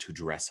don't want to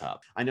dress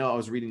up, I know I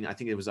was reading, I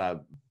think it was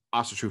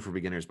Also True for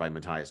Beginners by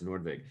Matthias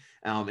Nordvig.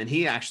 And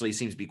he actually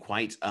seems to be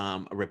quite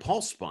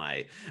repulsed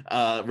by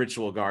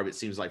ritual garb. It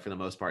seems like, for the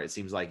most part, it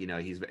seems like,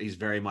 he's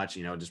very much,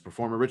 just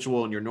perform a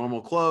ritual in your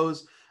normal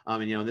clothes.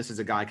 And this is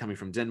a guy coming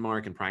from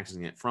Denmark and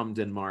practicing it from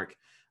Denmark.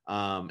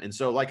 And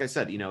so, like I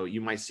said,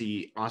 you might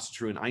see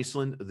Asatru in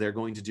Iceland, they're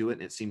going to do it.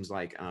 And it seems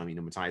like,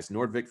 Matthias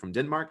Nordvik from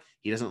Denmark,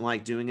 he doesn't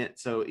like doing it.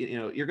 So,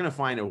 you're going to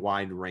find a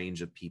wide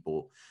range of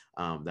people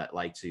that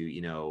like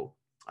to,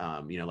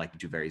 like to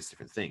do various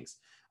different things.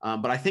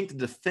 But I think the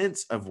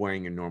defense of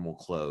wearing your normal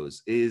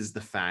clothes is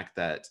the fact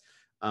that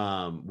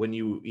when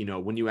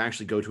you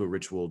actually go to a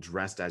ritual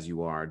dressed as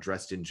you are,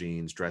 dressed in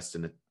jeans, dressed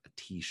in a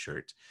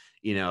t-shirt,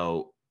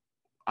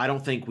 I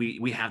don't think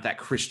we have that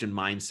Christian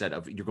mindset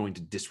of you're going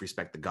to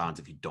disrespect the gods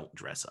if you don't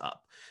dress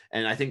up.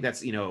 And I think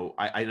that's,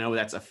 I know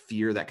that's a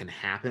fear that can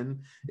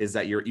happen, is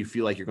that you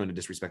feel like you're going to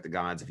disrespect the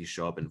gods if you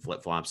show up in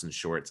flip-flops and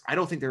shorts. I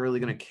don't think they're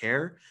really going to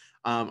care.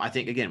 I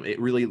think, again,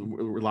 it really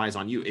relies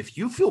on you. If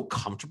you feel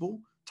comfortable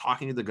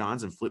talking to the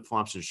gods in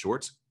flip-flops and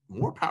shorts,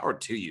 more power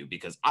to you,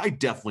 because I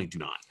definitely do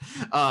not.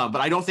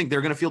 But I don't think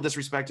they're going to feel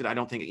disrespected. I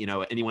don't think,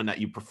 anyone that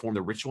you perform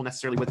the ritual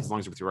necessarily with, as long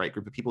as you're with the right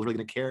group of people, is really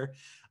going to care.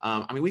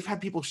 We've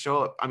had people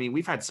show up.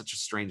 We've had such a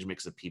strange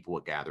mix of people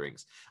at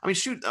gatherings.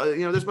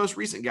 This most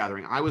recent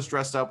gathering, I was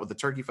dressed up with the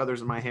turkey feathers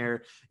in my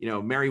hair.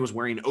 Mary was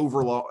wearing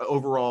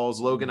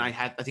overalls. Logan, I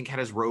think had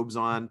his robes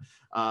on.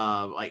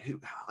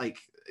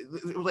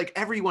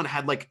 Everyone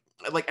had like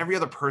every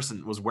other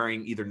person was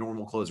wearing either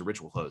normal clothes or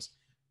ritual clothes.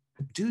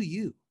 Do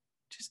you?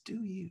 Just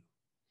do you.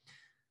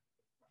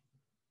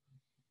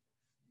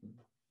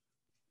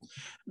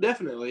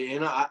 Definitely.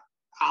 And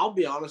I'll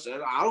be honest,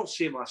 I don't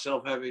see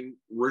myself having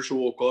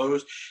ritual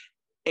clothes.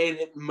 And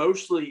it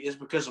mostly is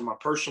because of my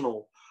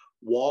personal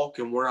walk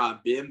and where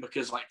I've been.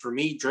 Because, like, for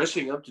me,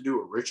 dressing up to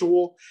do a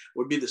ritual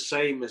would be the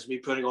same as me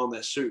putting on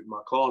that suit in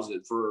my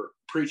closet for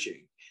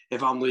preaching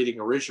if I'm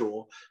leading a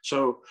ritual.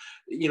 So,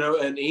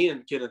 and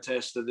Ian can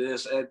attest to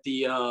this. At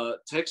the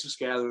Texas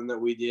gathering that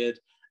we did,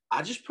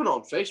 I just put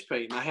on face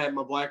paint and I had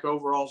my black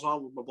overalls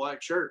on with my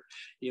black shirt,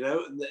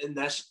 and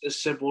that's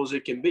as simple as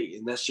it can be.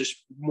 And that's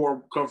just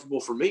more comfortable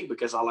for me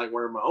because I like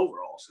wearing my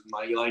overalls.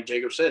 And like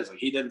Jacob says, like,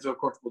 he doesn't feel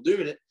comfortable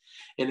doing it.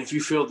 And if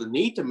you feel the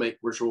need to make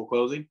ritual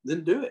clothing,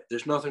 then do it.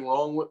 There's nothing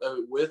wrong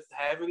with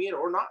having it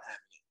or not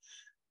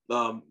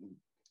having it.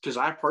 Because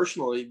I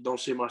personally don't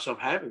see myself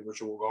having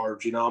ritual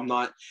garbs.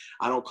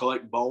 I don't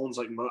collect bones.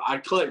 I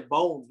collect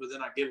bones, but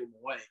then I give them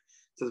away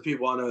to the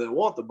people I know that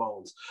want the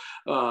bones.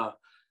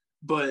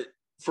 But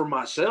for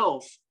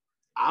myself,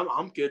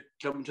 I'm good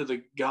coming to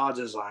the gods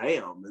as I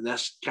am. And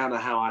that's kind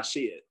of how I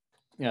see it.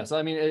 Yeah. So,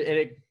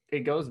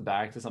 it goes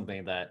back to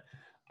something that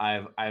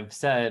I've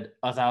said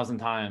 1,000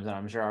 times, and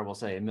I'm sure I will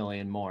say a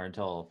million more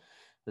until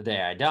the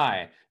day I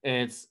die.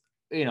 It's,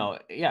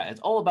 it's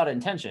all about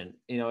intention.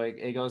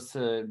 It goes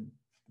to,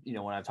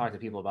 when I've talked to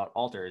people about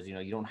altars,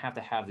 you don't have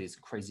to have these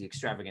crazy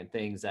extravagant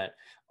things that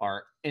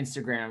are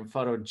Instagram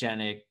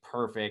photogenic,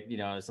 perfect,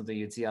 something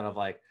you'd see out of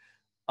like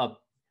a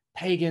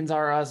Pagans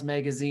R Us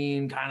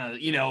magazine,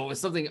 kind of,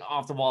 something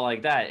off the wall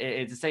like that.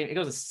 It's the same. It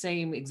goes the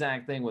same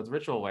exact thing with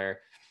ritual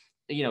wear.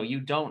 You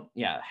don't,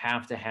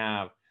 have to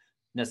have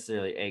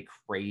necessarily a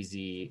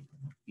crazy,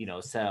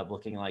 setup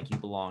looking like you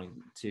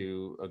belong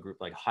to a group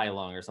like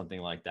Heilung or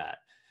something like that.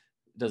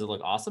 Does it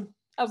look awesome?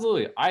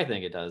 Absolutely. I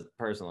think it does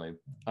personally.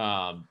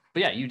 But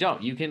yeah, you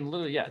don't. You can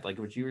literally, like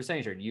what you were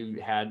saying, sure.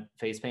 You had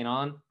face paint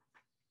on.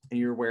 and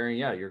you're wearing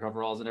your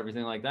coveralls and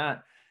everything like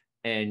that,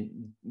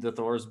 and the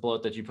Thor's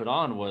bloat that you put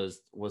on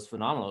was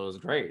phenomenal. It was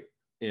great,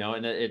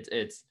 and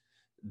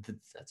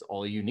that's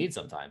all you need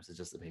sometimes. It's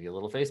just maybe a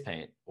little face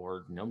paint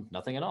or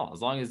nothing at all.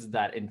 As long as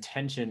that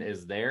intention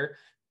is there,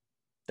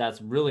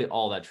 that's really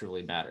all that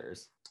truly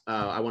matters.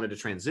 I wanted to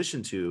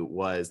transition to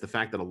was the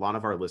fact that a lot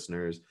of our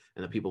listeners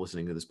and the people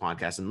listening to this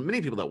podcast and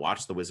many people that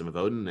watch the Wisdom of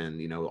Odin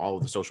and all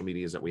of the social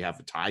medias that we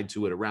have tied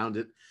to it around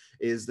it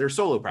is they're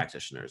solo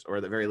practitioners, or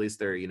at the very least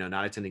they're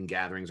not attending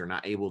gatherings or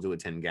not able to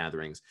attend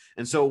gatherings.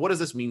 And so what does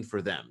this mean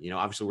for them?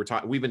 Obviously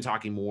we've been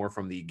talking more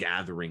from the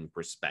gathering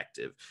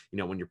perspective,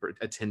 when you're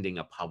attending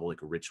a public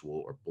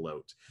ritual or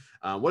bloat.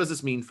 What does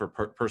this mean for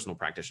personal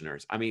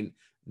practitioners? I mean,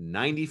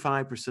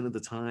 95% of the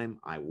time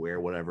I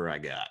wear whatever I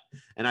got.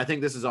 And I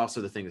think this is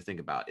also the thing to think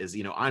about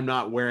is, I'm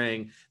not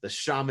wearing the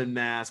shaman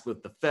mask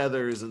with the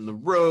feathers and the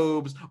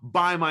robes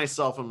by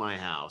myself in my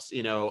house.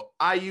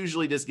 I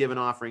usually just give an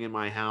offering in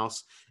my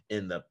house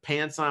in the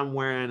pants I'm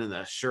wearing and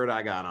the shirt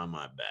I got on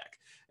my back.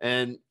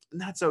 And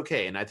that's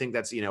okay. And I think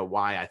that's,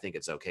 why I think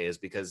it's okay is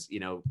because,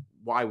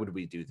 why would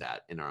we do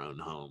that in our own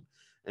home?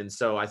 And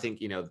so I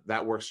think,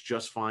 that works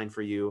just fine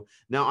for you.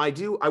 Now I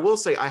will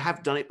say I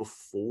have done it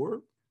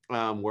before.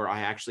 Where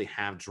I actually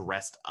have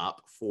dressed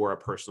up for a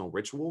personal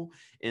ritual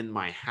in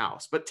my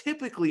house. But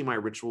typically my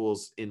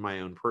rituals in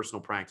my own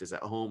personal practice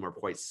at home are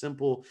quite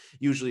simple.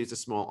 Usually it's a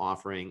small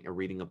offering, a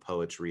reading of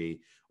poetry,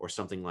 or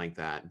something like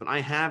that. But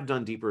I have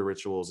done deeper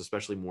rituals,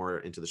 especially more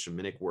into the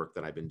shamanic work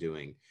that I've been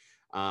doing.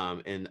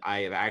 And I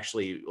have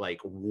actually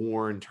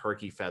worn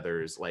turkey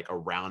feathers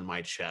around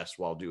my chest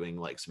while doing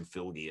some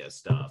Filgia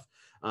stuff.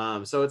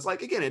 So it's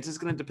again, it's just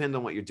going to depend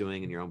on what you're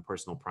doing in your own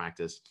personal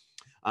practice.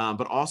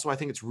 But also, I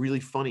think it's really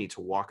funny to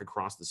walk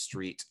across the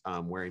street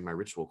wearing my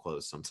ritual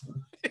clothes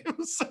sometimes,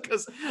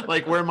 because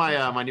where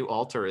my new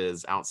altar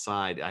is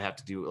outside, I have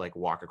to do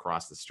walk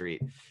across the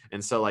street,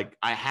 and so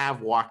I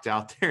have walked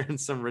out there in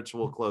some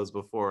ritual clothes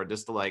before,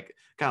 just to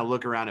kind of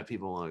look around at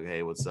people and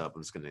hey, what's up?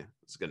 I'm just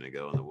gonna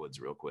go in the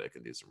woods real quick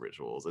and do some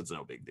rituals. It's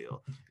no big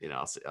deal,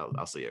 I'll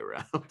see you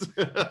around.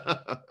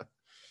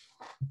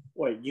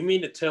 Wait, you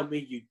mean to tell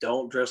me you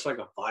don't dress like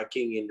a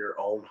Viking in your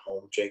own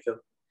home, Jacob?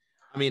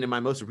 I mean, in my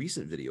most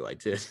recent video, I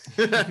did.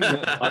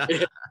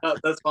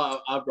 That's why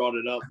I brought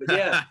it up. But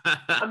yeah,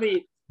 I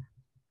mean,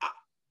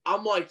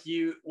 I'm like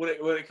you when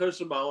it comes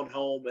to my own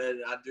home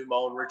and I do my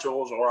own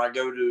rituals or I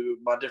go to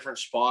my different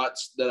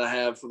spots that I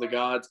have for the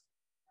gods.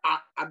 I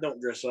don't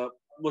dress up.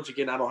 Once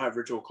again, I don't have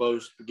ritual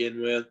clothes to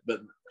begin with,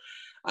 but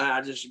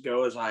I just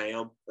go as I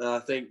am. And I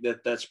think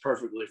that that's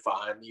perfectly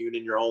fine. Even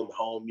in your own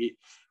home,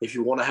 if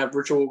you want to have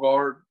ritual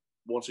garb,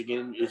 once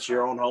again, it's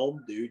your own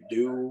home.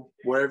 Do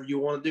whatever you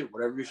want to do,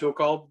 whatever you feel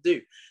called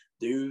to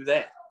do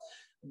that.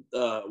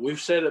 We've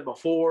said it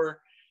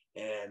before,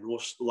 and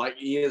like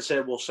Ian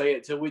said, we'll say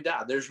it till we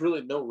die. There's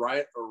really no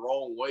right or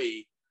wrong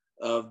way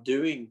of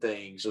doing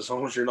things as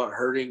long as you're not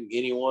hurting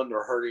anyone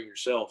or hurting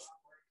yourself.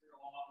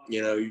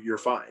 You're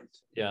fine.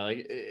 Yeah,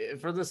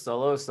 for the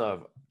solo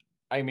stuff,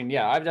 I mean,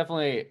 yeah, I have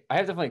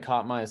definitely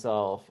caught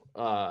myself.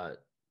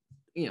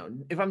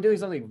 If I'm doing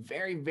something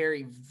very,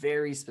 very,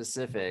 very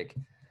specific,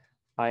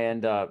 I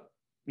end up,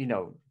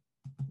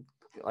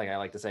 I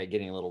like to say,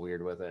 getting a little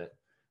weird with it.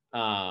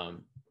 For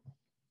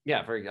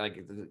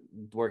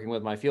working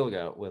with my field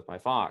goat, with my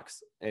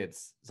fox,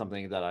 it's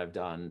something that I've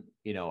done.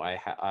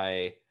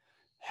 I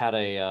had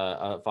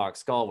a fox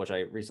skull, which I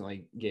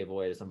recently gave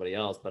away to somebody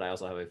else, but I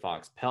also have a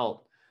fox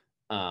pelt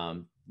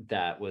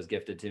that was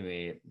gifted to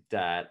me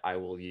that I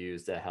will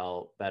use to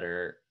help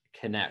better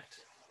connect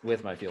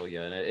with my field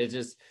goat.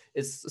 And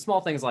it's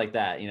small things like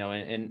that,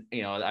 and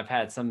I've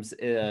had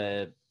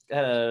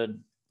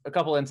a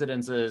couple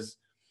incidences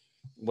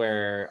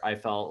where I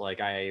felt like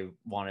I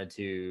wanted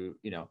to,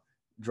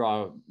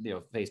 draw,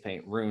 face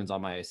paint runes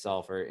on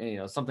myself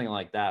or, something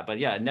like that. But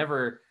yeah,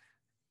 never.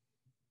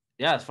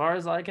 Yeah, as far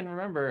as I can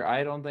remember,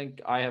 I don't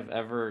think I have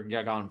ever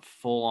gone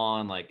full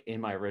on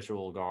in my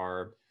ritual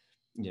garb,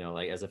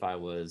 as if I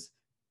was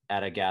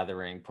at a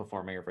gathering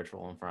performing a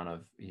ritual in front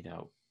of,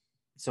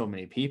 so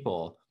many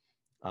people.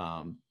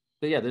 But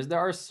yeah, there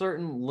are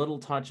certain little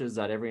touches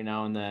that every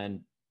now and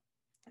then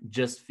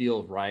just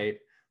feel right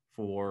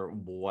for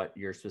what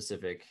your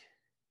specific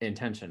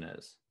intention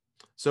is.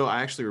 So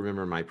I actually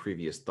remember my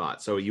previous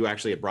thought. So you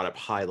actually had brought up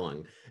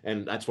Heilung,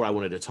 and that's what I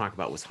wanted to talk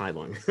about was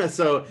Heilung.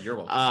 So you're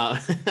welcome.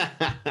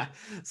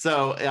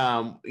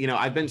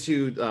 I've been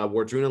to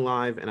Wardruna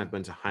Live and I've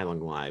been to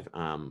Heilung Live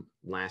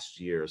last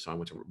year. So I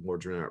went to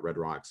Wardruna at Red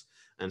Rocks,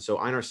 and so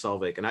Einar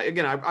Selvik, and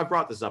I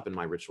brought this up in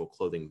my ritual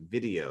clothing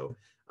video.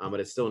 But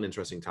it's still an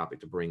interesting topic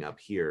to bring up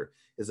here,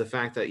 is the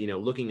fact that,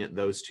 looking at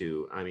those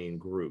two,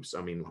 groups,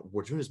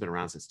 Wardruna's been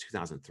around since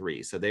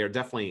 2003. So they are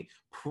definitely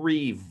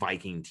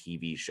pre-Viking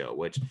TV show,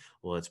 which,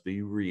 let's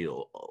be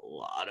real, a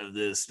lot of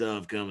this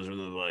stuff comes from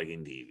the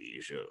Viking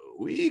TV show.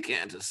 We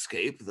can't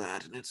escape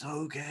that, and it's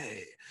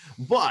okay.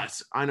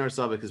 But Einar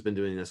Selvik has been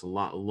doing this a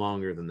lot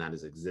longer than that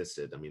has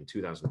existed.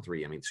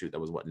 2003, that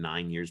was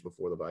 9 years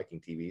before the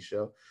Viking TV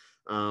show.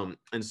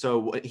 And so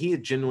what he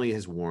generally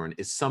has worn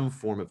is some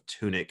form of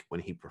tunic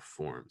when he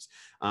performs.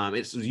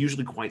 It's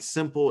usually quite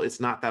simple. It's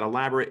not that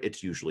elaborate.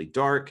 It's usually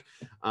dark.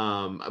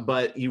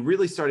 But you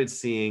really started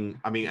seeing,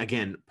 I mean,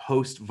 again,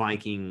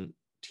 post-Viking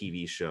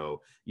TV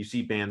show, you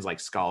see bands like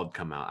Skald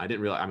come out.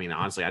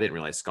 Honestly, I didn't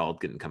realize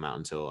Skald didn't come out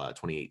until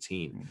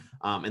 2018.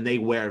 And they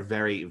wear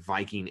very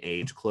Viking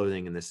age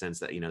clothing in the sense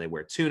that, they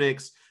wear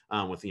tunics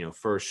with,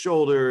 fur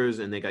shoulders,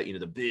 and they got,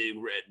 the big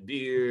red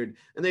beard,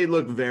 and they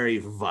look very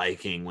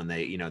Viking when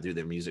they, do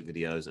their music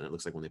videos, and it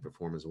looks like when they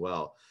perform as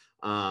well.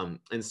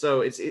 And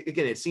so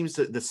it seems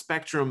that the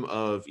spectrum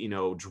of,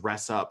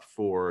 dress up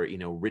for,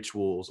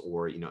 rituals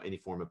or, any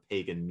form of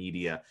pagan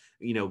media,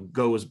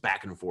 goes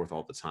back and forth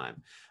all the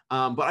time.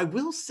 But I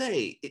will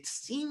say, it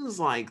seems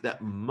like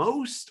that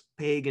most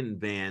pagan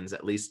bands,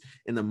 at least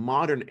in the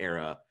modern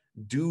era,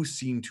 do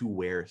seem to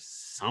wear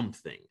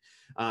something.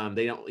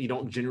 You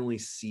don't generally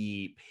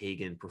see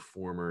pagan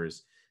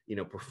performers,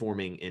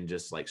 performing in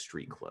just like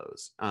street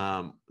clothes.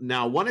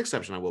 Now, one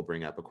exception I will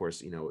bring up, of course,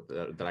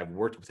 that I've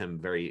worked with him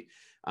very,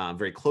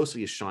 very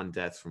closely is Sean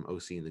Death from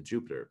OC and the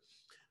Jupiter.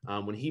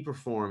 When he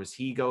performs,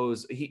 he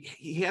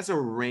has a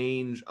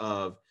range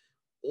of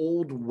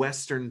old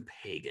Western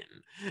pagan.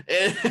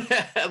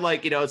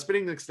 Like,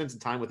 spending an extensive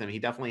time with him, he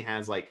definitely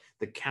has like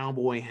the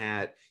cowboy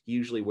hat. He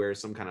usually wears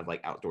some kind of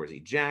like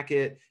outdoorsy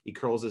jacket. He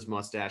curls his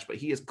mustache, but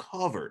he is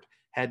covered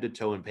head to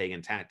toe in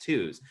pagan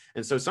tattoos.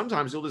 And so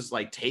sometimes he'll just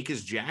like take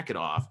his jacket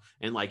off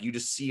and like you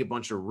just see a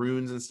bunch of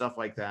runes and stuff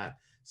like that.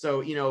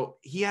 So,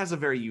 he has a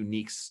very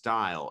unique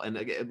style.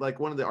 And like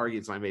one of the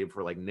arguments I made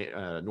for like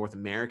North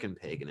American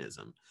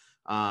paganism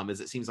is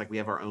it seems like we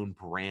have our own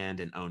brand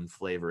and own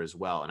flavor as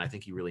well. And I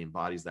think he really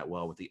embodies that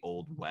well with the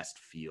Old West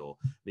feel,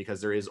 because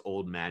there is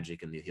old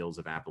magic in the hills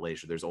of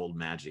Appalachia. There's old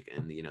magic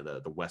in the,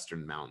 the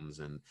Western mountains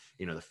and,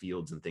 the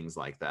fields and things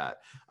like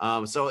that.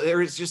 So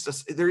there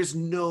is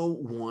no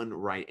one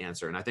right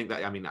answer. And I think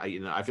that,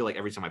 I feel like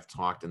every time I've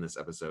talked in this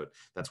episode,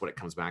 that's what it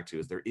comes back to,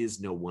 is there is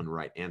no one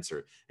right answer.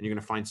 And you're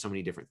going to find so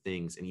many different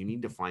things, and you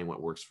need to find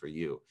what works for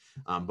you,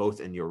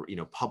 both in your,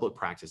 public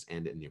practice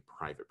and in your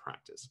private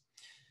practice.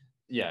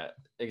 Yeah,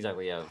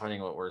 exactly. Yeah,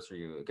 finding what works for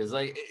you, because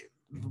like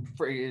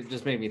it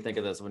just made me think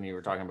of this when you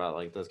were talking about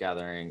like this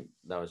gathering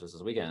that was just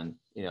this weekend.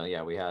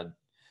 Yeah, we had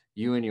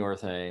you and your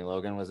thing.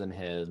 Logan was in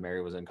his.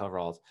 Mary was in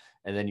coveralls,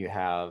 and then you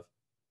have,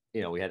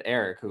 we had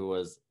Eric, who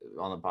was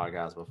on the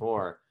podcast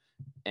before,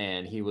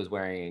 and he was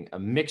wearing a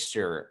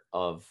mixture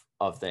of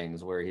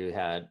things, where he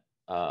had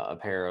a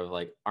pair of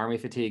like army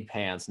fatigue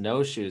pants,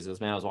 no shoes.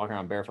 This man was walking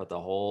around barefoot the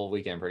whole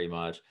weekend, pretty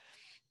much.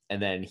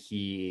 And then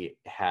he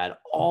had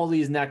all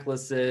these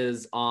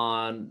necklaces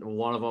on.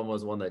 One of them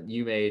was one that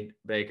you made,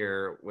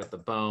 Baker, with the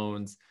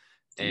bones,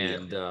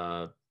 and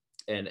a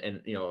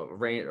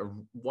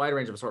wide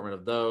range of assortment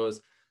of those,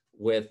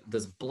 with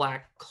this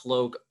black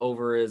cloak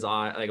over his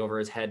eye, like over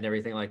his head and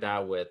everything like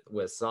that,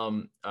 with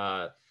some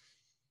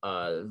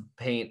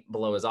paint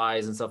below his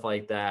eyes and stuff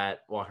like that,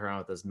 walking around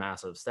with this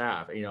massive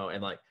staff,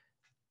 and like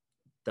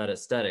that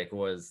aesthetic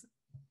was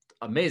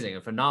amazing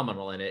and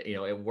phenomenal, and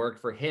it worked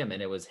for him,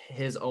 and it was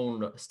his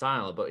own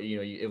style, but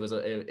it was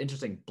an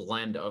interesting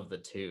blend of the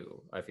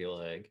two, I feel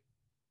like.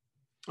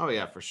 Oh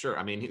yeah, for sure.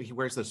 I mean, he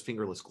wears those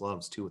fingerless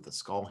gloves too with the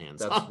skull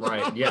hands. That's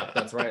right. Yeah,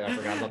 that's right. I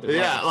forgot about the gloves.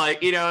 Yeah,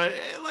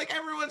 like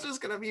everyone's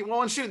just gonna be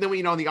well and shoot. Then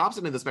we, on the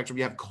opposite end of the spectrum,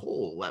 you have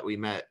Cole that we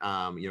met,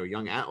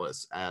 Young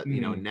Atlas at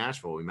in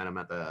Nashville. We met him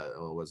at the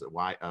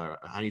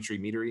Honey Tree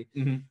Meadery.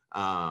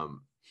 Mm-hmm.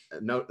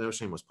 No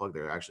shameless plug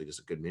there. Actually, just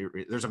a good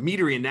meadery. There's a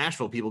meadery in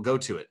Nashville. People go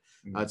to it.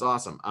 It's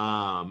awesome.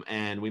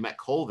 And we met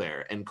Cole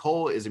there. And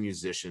Cole is a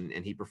musician,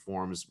 and he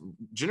performs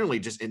generally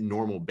just in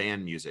normal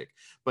band music.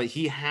 But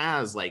he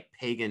has like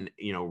pagan,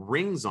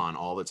 rings on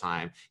all the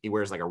time. He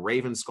wears like a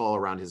raven skull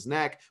around his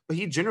neck. But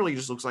he generally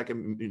just looks like a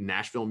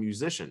Nashville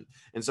musician.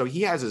 And so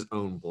he has his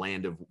own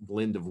blend of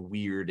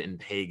weird and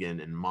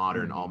pagan and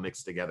modern all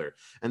mixed together.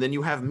 And then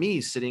you have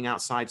me sitting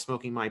outside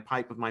smoking my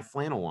pipe with my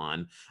flannel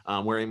on,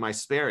 wearing my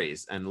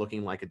Sperry's and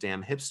looking like a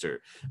damn hipster.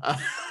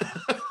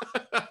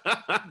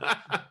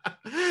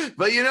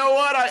 But you know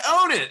what? I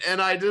own it,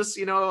 and I just,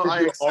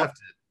 I accept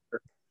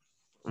it.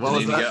 Well,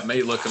 and then you got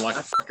me looking like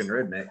a fucking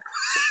redneck.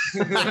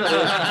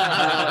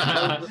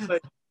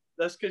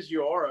 That's because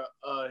you are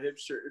a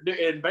hipster.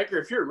 And Baker,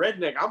 if you're a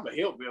redneck, I'm a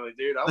hillbilly,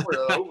 dude. I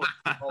wear the over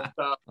all the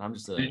time. I'm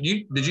just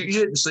you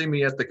didn't see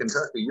me at the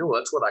Kentucky Yule.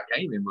 That's what I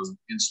came in, was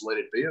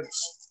insulated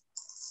bibs.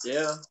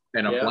 Yeah.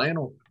 And a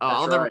flannel.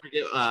 I'll never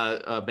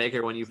forget,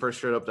 Baker, when you first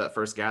showed up that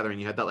first gathering,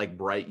 you had that like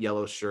bright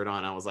yellow shirt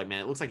on. I was like,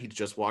 man, it looks like he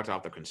just walked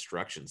off the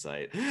construction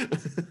site.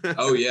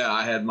 Oh yeah,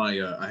 I had my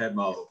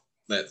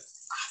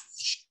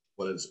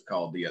what is it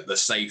called? The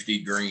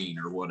safety green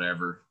or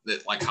whatever,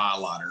 that like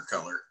highlighter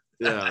color.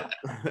 Yeah.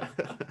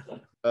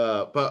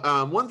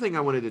 But one thing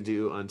I wanted to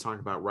do and talk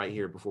about right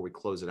here before we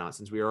close it out,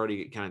 since we're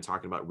already kind of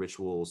talking about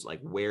rituals, like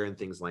wear and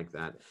things like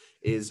that,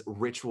 is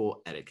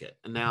ritual etiquette.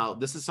 And now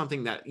this is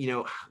something that,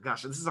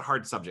 gosh, this is a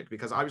hard subject,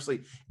 because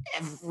obviously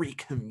every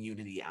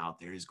community out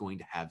there is going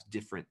to have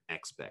different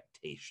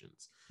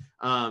expectations.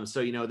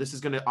 So, this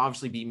is going to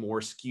obviously be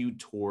more skewed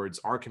towards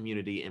our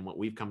community and what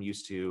we've come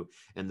used to,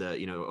 and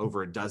the,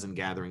 over a dozen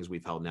gatherings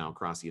we've held now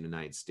across the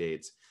United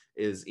States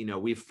is,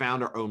 we've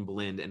found our own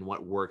blend and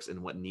what works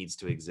and what needs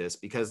to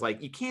exist, because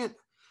like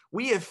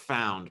we have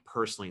found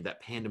personally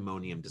that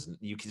pandemonium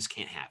you just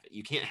can't have it.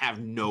 You can't have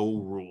no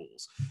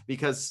rules,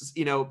 because,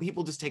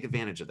 people just take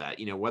advantage of that,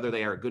 whether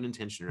they are a good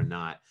intention or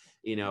not.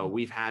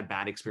 We've had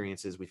bad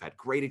experiences, we've had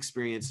great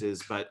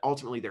experiences, but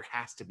ultimately there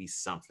has to be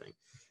something.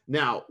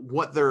 Now,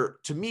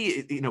 to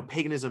me,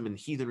 paganism and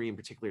heathenry in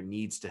particular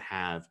needs to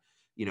have,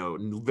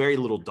 very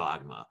little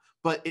dogma,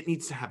 but it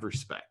needs to have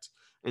respect.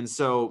 And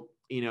so,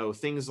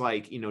 things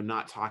like,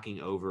 not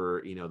talking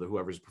over,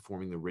 whoever's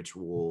performing the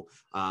ritual,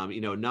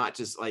 not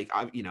just like,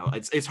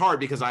 it's hard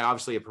because I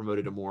obviously have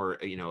promoted a more,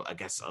 I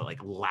guess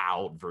like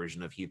loud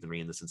version of heathenry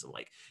in the sense of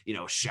like,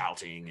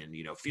 shouting and,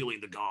 feeling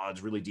the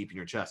gods really deep in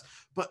your chest,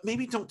 but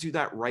maybe don't do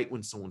that right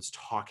when someone's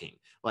talking,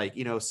 like,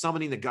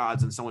 summoning the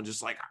gods and someone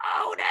just like,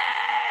 oh,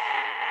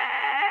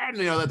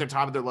 at the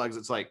top of their legs.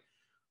 It's like,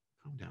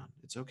 calm down,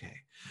 it's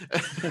okay.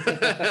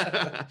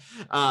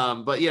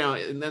 But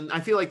and then I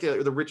feel like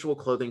the ritual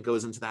clothing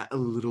goes into that a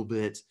little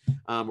bit,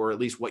 or at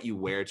least what you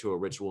wear to a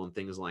ritual and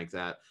things like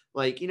that.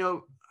 Like,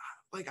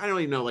 like I don't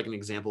even know like an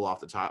example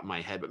off the top of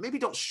my head, but maybe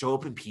don't show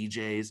up in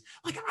PJs.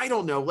 Like, I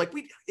don't know, like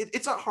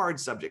it's a hard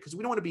subject because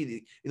we don't want to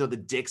be the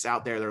dicks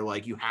out there. They're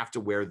like, you have to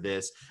wear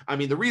this. I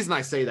mean, the reason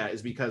I say that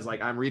is because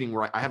like I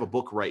have a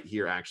book right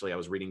here. Actually, I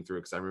was reading through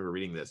because I remember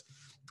reading this.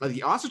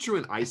 The Asatru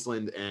in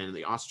Iceland and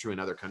the Asatru in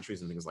other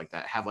countries and things like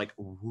that have like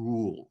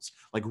rules,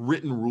 like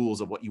written rules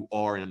of what you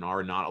are and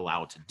are not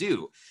allowed to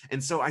do.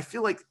 And so I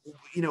feel like,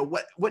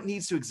 what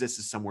needs to exist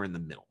is somewhere in the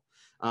middle.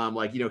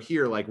 Like,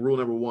 here, like rule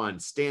number 1,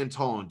 stand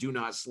tall and do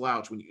not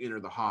slouch when you enter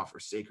the Hof or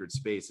sacred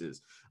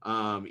spaces.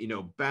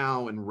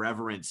 Bow and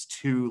reverence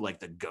to like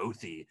the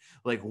Gothi.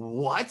 Like,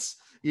 what?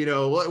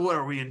 What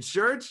are we in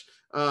church?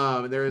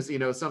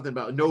 There's, something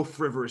about no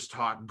frivolous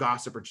talk,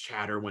 gossip, or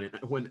chatter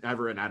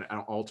whenever an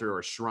altar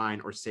or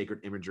shrine or sacred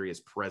imagery is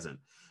present.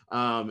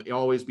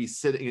 Always be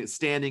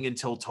standing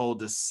until told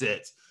to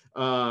sit.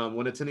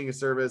 When attending a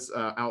service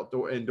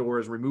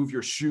indoors, remove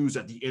your shoes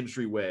at the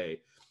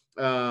entryway.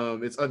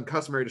 It's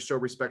uncustomary to show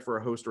respect for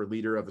a host or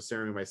leader of a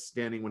ceremony by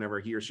standing whenever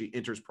he or she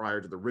enters prior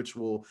to the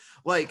ritual.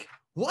 Like,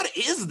 what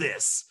is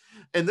this?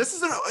 And this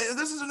is an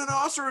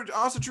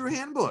Asatru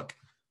handbook.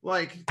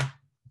 Like,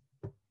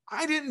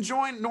 I didn't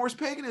join Norse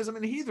paganism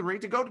and heathenry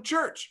to go to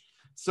church.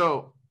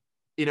 So,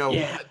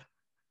 at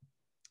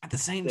the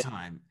same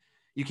time,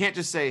 you can't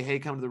just say, hey,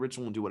 come to the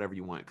ritual and do whatever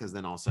you want, because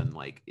then all of a sudden,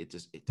 like, it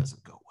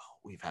doesn't go well.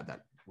 We've had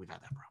that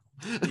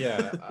problem.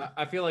 Yeah,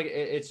 I feel like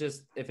it's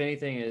just, if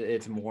anything,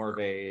 it's more of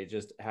a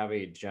just have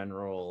a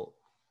general,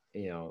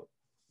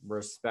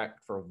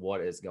 respect for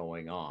what is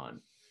going on.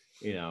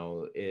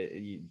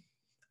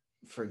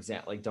 For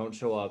example, like, don't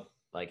show up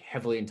like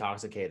heavily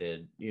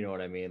intoxicated. You know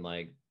what I mean?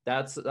 Like,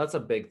 that's a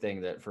big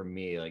thing that for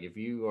me, like if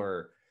you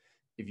are,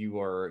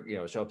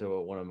 show up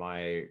to one of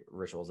my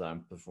rituals that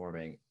I'm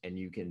performing and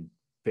you can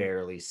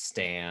barely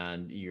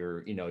stand,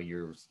 you're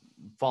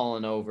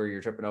falling over,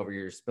 you're tripping over,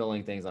 you're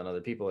spilling things on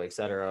other people,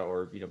 etc.,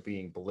 or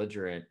being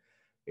belligerent,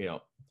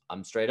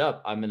 I'm straight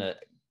up, I'm gonna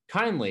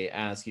kindly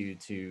ask you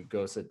to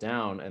go sit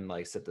down and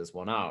like sit this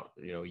one out.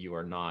 You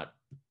are not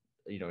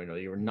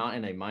you're not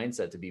in a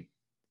mindset to be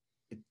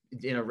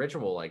in a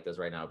ritual like this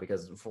right now,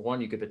 because for one,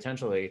 you could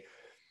potentially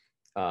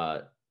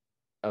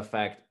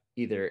affect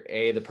either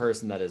the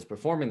person that is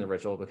performing the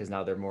ritual, because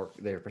now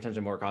they're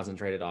potentially more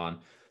concentrated on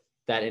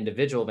that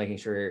individual, making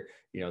sure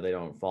they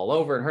don't fall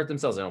over and hurt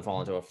themselves, they don't fall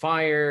into a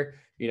fire,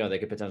 they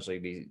could potentially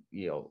be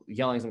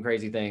yelling some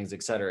crazy things,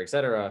 et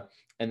cetera,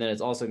 and then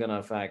it's also going to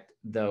affect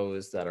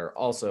those that are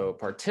also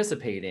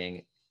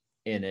participating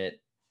in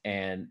it.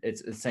 And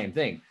it's the same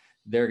thing,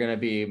 they're going to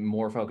be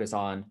more focused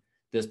on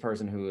this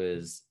person who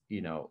is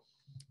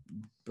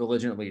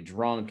belligerently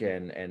drunk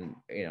and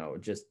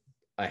just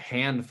a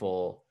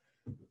handful.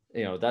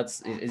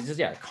 It's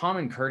just,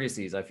 common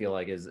courtesies, I feel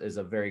like is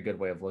a very good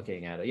way of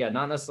looking at it. Yeah,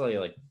 not necessarily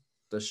like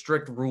the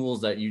strict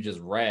rules that you just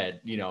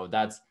read,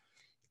 that's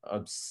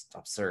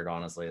absurd,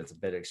 honestly. It's a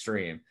bit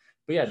extreme.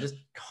 But yeah, just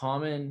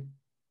common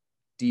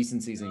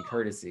decencies and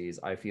courtesies,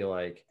 I feel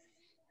like,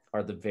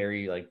 are the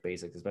very like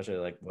basics, especially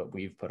like what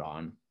we've put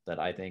on, that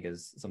I think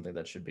is something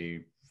that should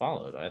be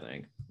followed. I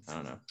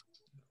don't know.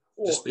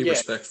 Just be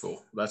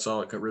respectful. That's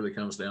all it really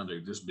comes down to.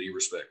 Just be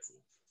respectful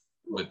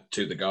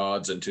to the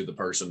gods and to the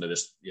person that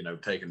is,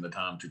 taking the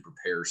time to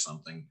prepare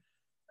something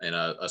and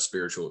a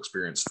spiritual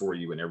experience for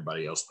you and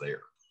everybody else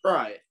there.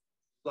 Right.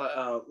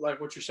 Like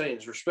what you're saying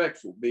is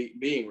respectful,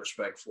 being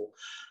respectful.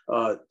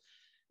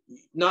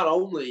 Not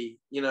only,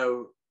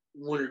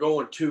 when you're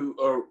going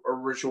to a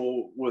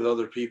ritual with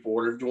other people,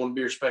 or if you want to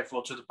be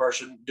respectful to the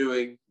person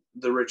doing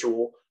the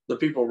ritual, the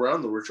people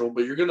around the ritual,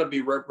 but you're going to be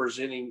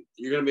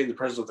in the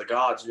presence of the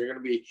gods, and you're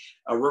going to be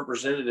a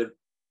representative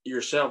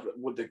yourself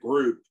with the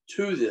group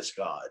to this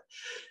god.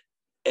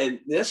 And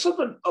that's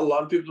something a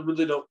lot of people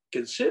really don't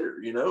consider,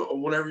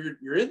 whenever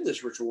you're in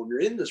this ritual and you're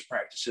in this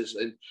practices,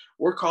 and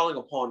we're calling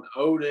upon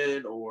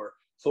Odin or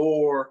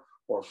Thor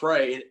or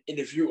Frey. And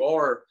if you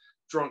are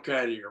drunk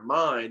out of your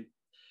mind,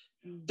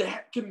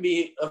 that can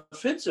be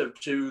offensive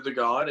to the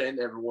god and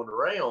everyone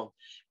around.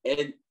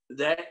 And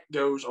that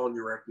goes on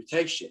your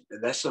reputation.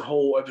 And that's the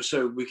whole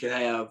episode we could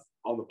have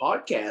on the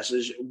podcast,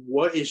 is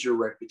what is your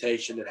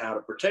reputation and how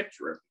to protect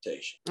your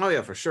reputation. Oh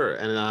yeah, for sure.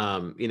 And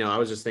I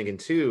was just thinking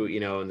too,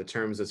 in the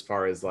terms as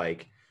far as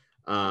like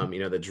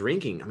the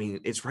drinking. I mean,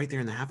 it's right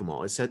there in the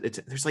Havamal. It said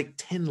there's like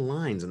 10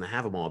 lines in the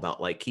Havamal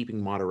about like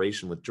keeping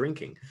moderation with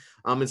drinking.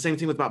 And same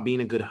thing with about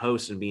being a good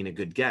host and being a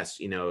good guest.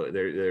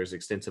 There's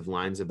extensive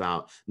lines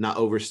about not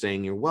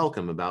overstaying your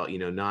welcome, about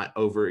not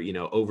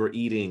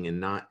overeating and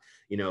not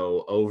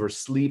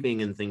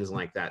oversleeping and things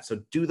like that. So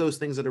do those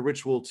things at a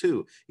ritual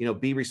too.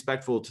 Be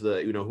respectful to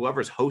the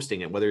whoever's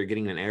hosting it, whether you're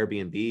getting an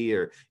Airbnb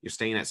or you're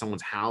staying at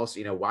someone's house.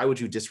 Why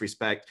would you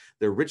disrespect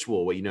their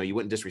ritual? Well, you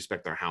wouldn't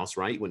disrespect their house,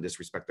 right? You wouldn't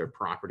disrespect their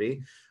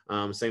property.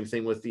 Same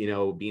thing with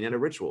being at a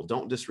ritual.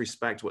 Don't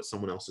disrespect what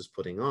someone else is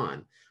putting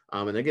on.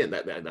 And again,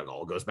 that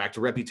all goes back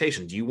to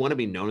reputation. Do you want to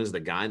be known as the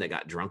guy that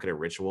got drunk at a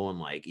ritual and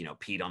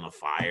peed on the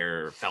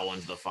fire or fell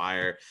into the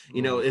fire?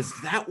 Is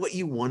that what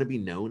you want to be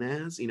known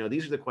as?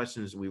 These are the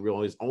questions we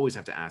always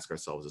have to ask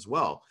ourselves as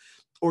well.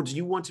 Or do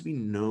you want to be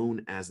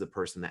known as the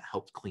person that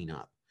helped clean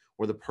up?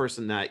 Or the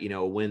person that,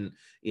 when,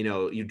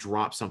 you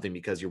drop something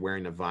because you're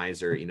wearing a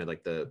visor,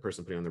 like the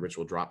person putting on the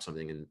ritual dropped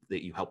something and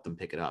that you helped them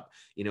pick it up.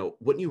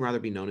 Wouldn't you rather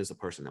be known as the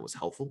person that was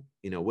helpful?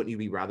 Wouldn't you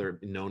be rather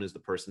known as the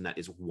person that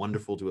is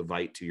wonderful to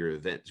invite to your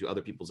event, to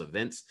other people's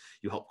events?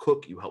 You help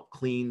cook, you help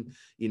clean,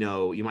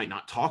 you might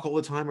not talk all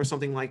the time or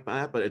something like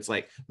that, but it's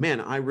like,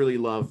 man, I really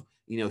love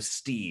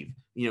Steve.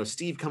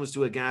 Steve comes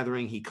to a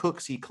gathering, he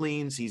cooks, he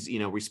cleans, he's,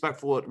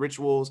 respectful at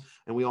rituals,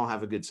 and we all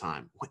have a good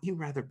time. Wouldn't you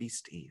rather be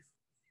Steve?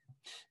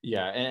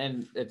 Yeah,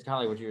 and it's kind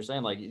of like what you were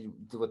saying, like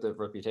with the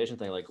reputation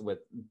thing, like with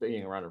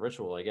being around a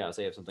ritual, like, yeah,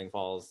 say if something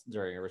falls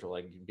during a ritual,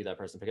 like you be that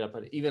person, pick it up.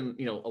 But even,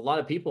 a lot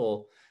of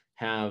people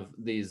have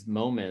these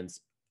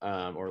moments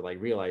or like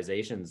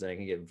realizations that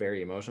can get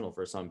very emotional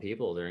for some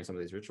people during some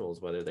of these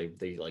rituals, whether they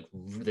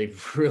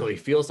really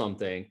feel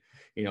something,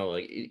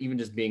 like even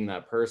just being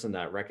that person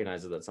that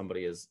recognizes that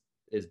somebody is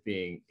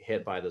being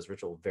hit by this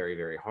ritual very,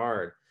 very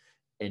hard,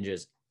 and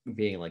just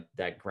being like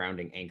that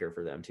grounding anchor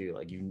for them too.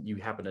 Like you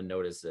happen to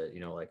notice it,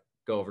 like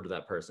go over to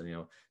that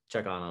person,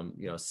 check on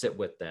them, sit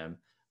with them,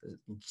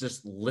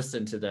 just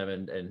listen to them.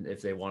 And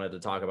if they wanted to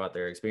talk about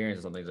their experience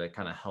or something that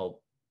kind of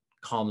help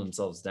calm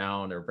themselves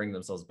down or bring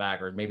themselves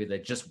back, or maybe they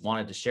just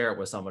wanted to share it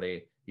with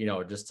somebody,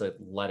 just to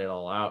let it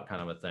all out,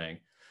 kind of a thing.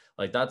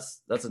 Like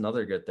that's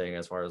another good thing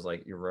as far as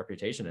like your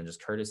reputation and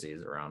just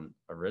courtesies around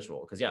a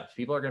ritual. Cause yeah,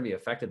 people are going to be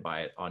affected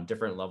by it on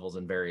different levels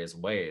in various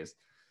ways.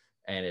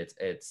 And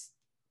it's,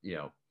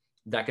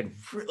 that could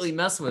really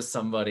mess with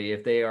somebody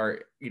if they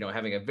are,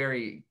 having a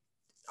very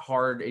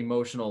hard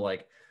emotional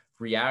like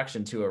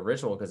reaction to a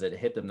ritual because it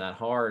hit them that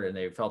hard and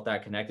they felt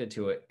that connected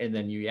to it. And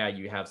then you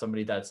have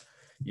somebody that's,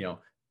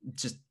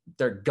 just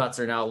their guts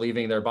are now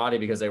leaving their body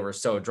because they were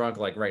so drunk,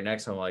 like right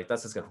next to them. Like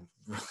that's just gonna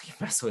really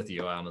mess with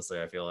you,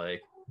 honestly, I feel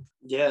like.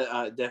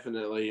 Yeah,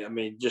 definitely. I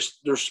mean, just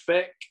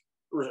respect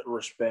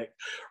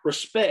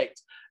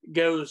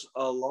goes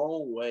a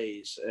long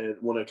ways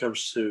when it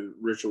comes to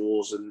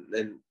rituals,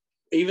 and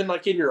even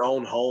like in your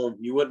own home,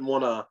 you wouldn't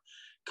want to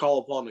call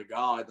upon a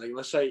god. Like,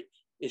 let's say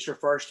it's your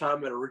first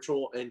time at a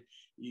ritual and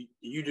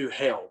you do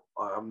hell.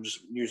 I'm just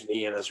using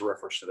Ian as a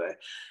reference today.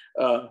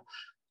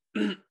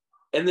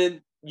 And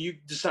then you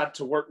decide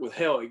to work with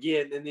hell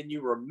again, and then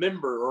you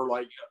remember, or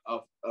like a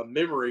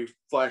memory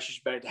flashes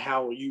back to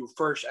how you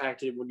first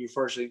acted when you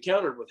first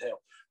encountered with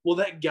hell. Well,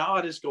 that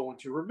God is going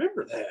to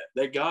remember that.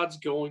 That God's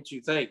going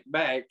to think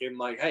back and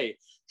like, hey,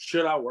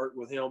 should I work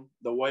with him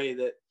the way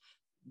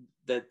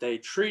that they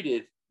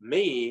treated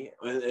me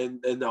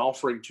and the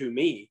offering to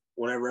me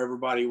whenever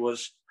everybody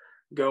was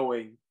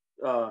going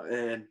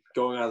and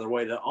going out of their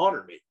way to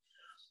honor me.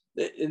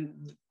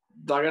 And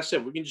like I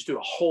said, we can just do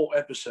a whole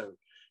episode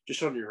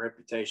just on your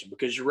reputation,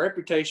 because your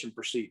reputation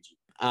precedes you.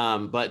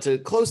 But to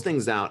close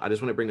things out, I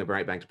just want to bring it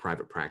right back to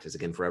private practice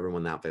again for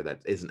everyone out there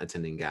that isn't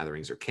attending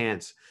gatherings or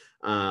can't,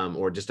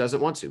 or just doesn't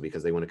want to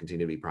because they want to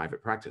continue to be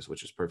private practice,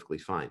 which is perfectly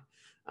fine.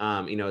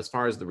 As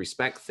far as the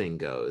respect thing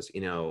goes,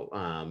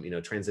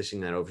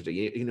 transitioning that over to,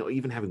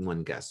 even having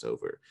one guest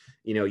over,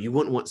 you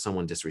wouldn't want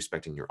someone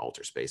disrespecting your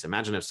altar space.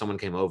 Imagine if someone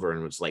came over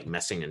and was like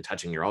messing and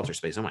touching your altar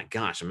space. Oh my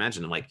gosh.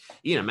 Imagine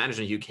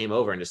if you came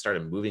over and just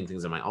started moving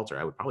things on my altar.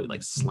 I would probably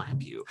like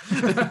slap you.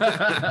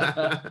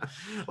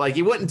 Like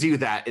you wouldn't do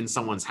that in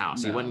someone's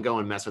house. No. You wouldn't go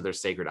and mess with their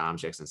sacred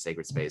objects and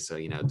sacred space. So,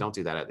 don't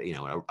do that at,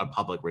 a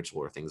public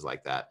ritual or things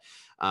like that.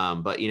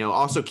 But,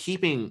 also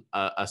keeping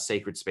a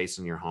sacred space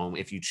in your home,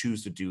 if you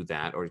choose to do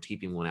that, or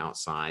keeping one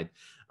outside,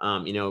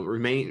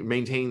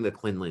 maintaining the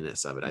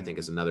cleanliness of it, I think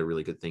is another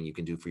really good thing you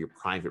can do for your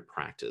private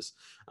practice.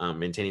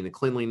 Maintaining the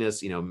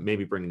cleanliness,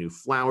 maybe bring new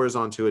flowers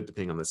onto it,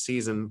 depending on the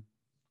season.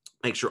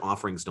 make sure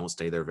offerings don't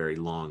stay there very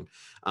long.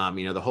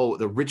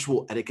 The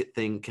ritual etiquette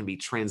thing can be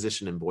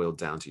transitioned and boiled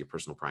down to your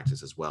personal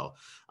practice as well.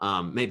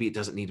 Maybe it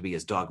doesn't need to be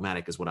as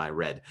dogmatic as what I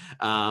read,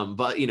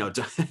 but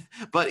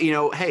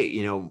hey,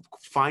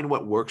 find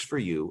what works for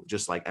you,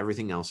 just like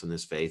everything else in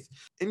this faith.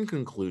 In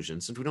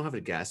conclusion, since we don't have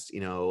a guest,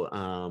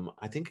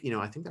 I think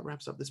that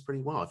wraps up this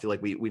pretty well. I feel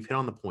like we've hit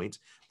on the point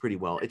pretty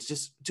well. It's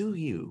just do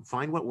you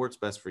find what works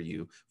best for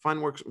you,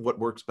 find what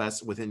works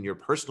best within your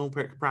personal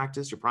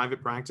practice, your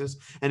private practice,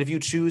 and if you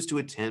choose to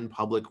attend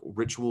public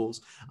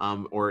rituals,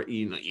 or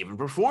even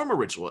perform a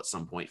ritual at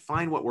some point,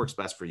 find what works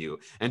best for you.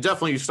 And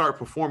definitely, you start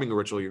performing a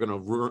ritual, you're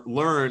going to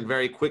learn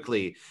very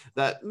quickly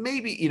that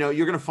maybe you're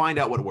going to find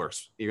out what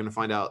works. You're going to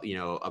find out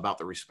about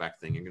the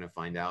respect thing. You're going to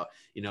find out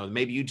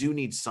maybe you do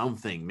need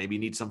something. Maybe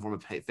you need some form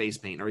of face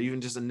paint, or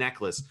even just a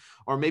necklace,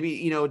 or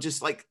maybe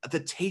just like the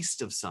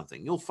taste of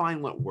something. You'll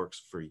find what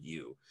works for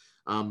you.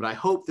 But I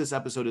hope this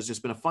episode has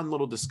just been a fun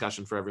little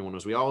discussion for everyone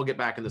as we all get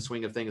back in the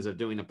swing of things of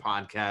doing a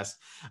podcast.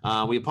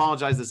 We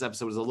apologize this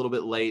episode was a little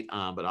bit late,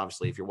 but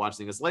obviously if you're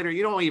watching this later,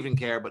 you don't even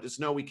care, but just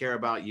know we care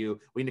about you.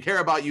 We care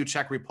about you,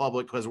 Czech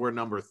Republic, because we're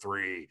number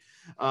 3.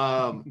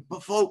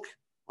 But folk,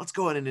 let's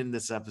go ahead and end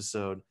this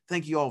episode.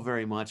 Thank you all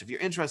very much. If you're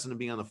interested in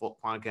being on the Folk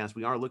Podcast,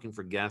 we are looking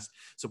for guests.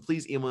 So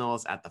please email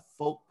us at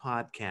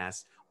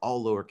thefolkpodcast,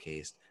 all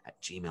lowercase, at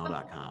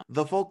gmail.com.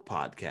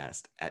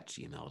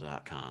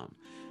 Thefolkpodcast@gmail.com.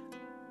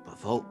 But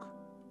folk,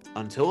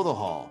 until the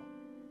hall,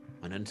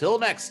 and until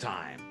next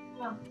time,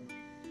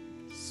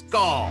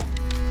 Skull.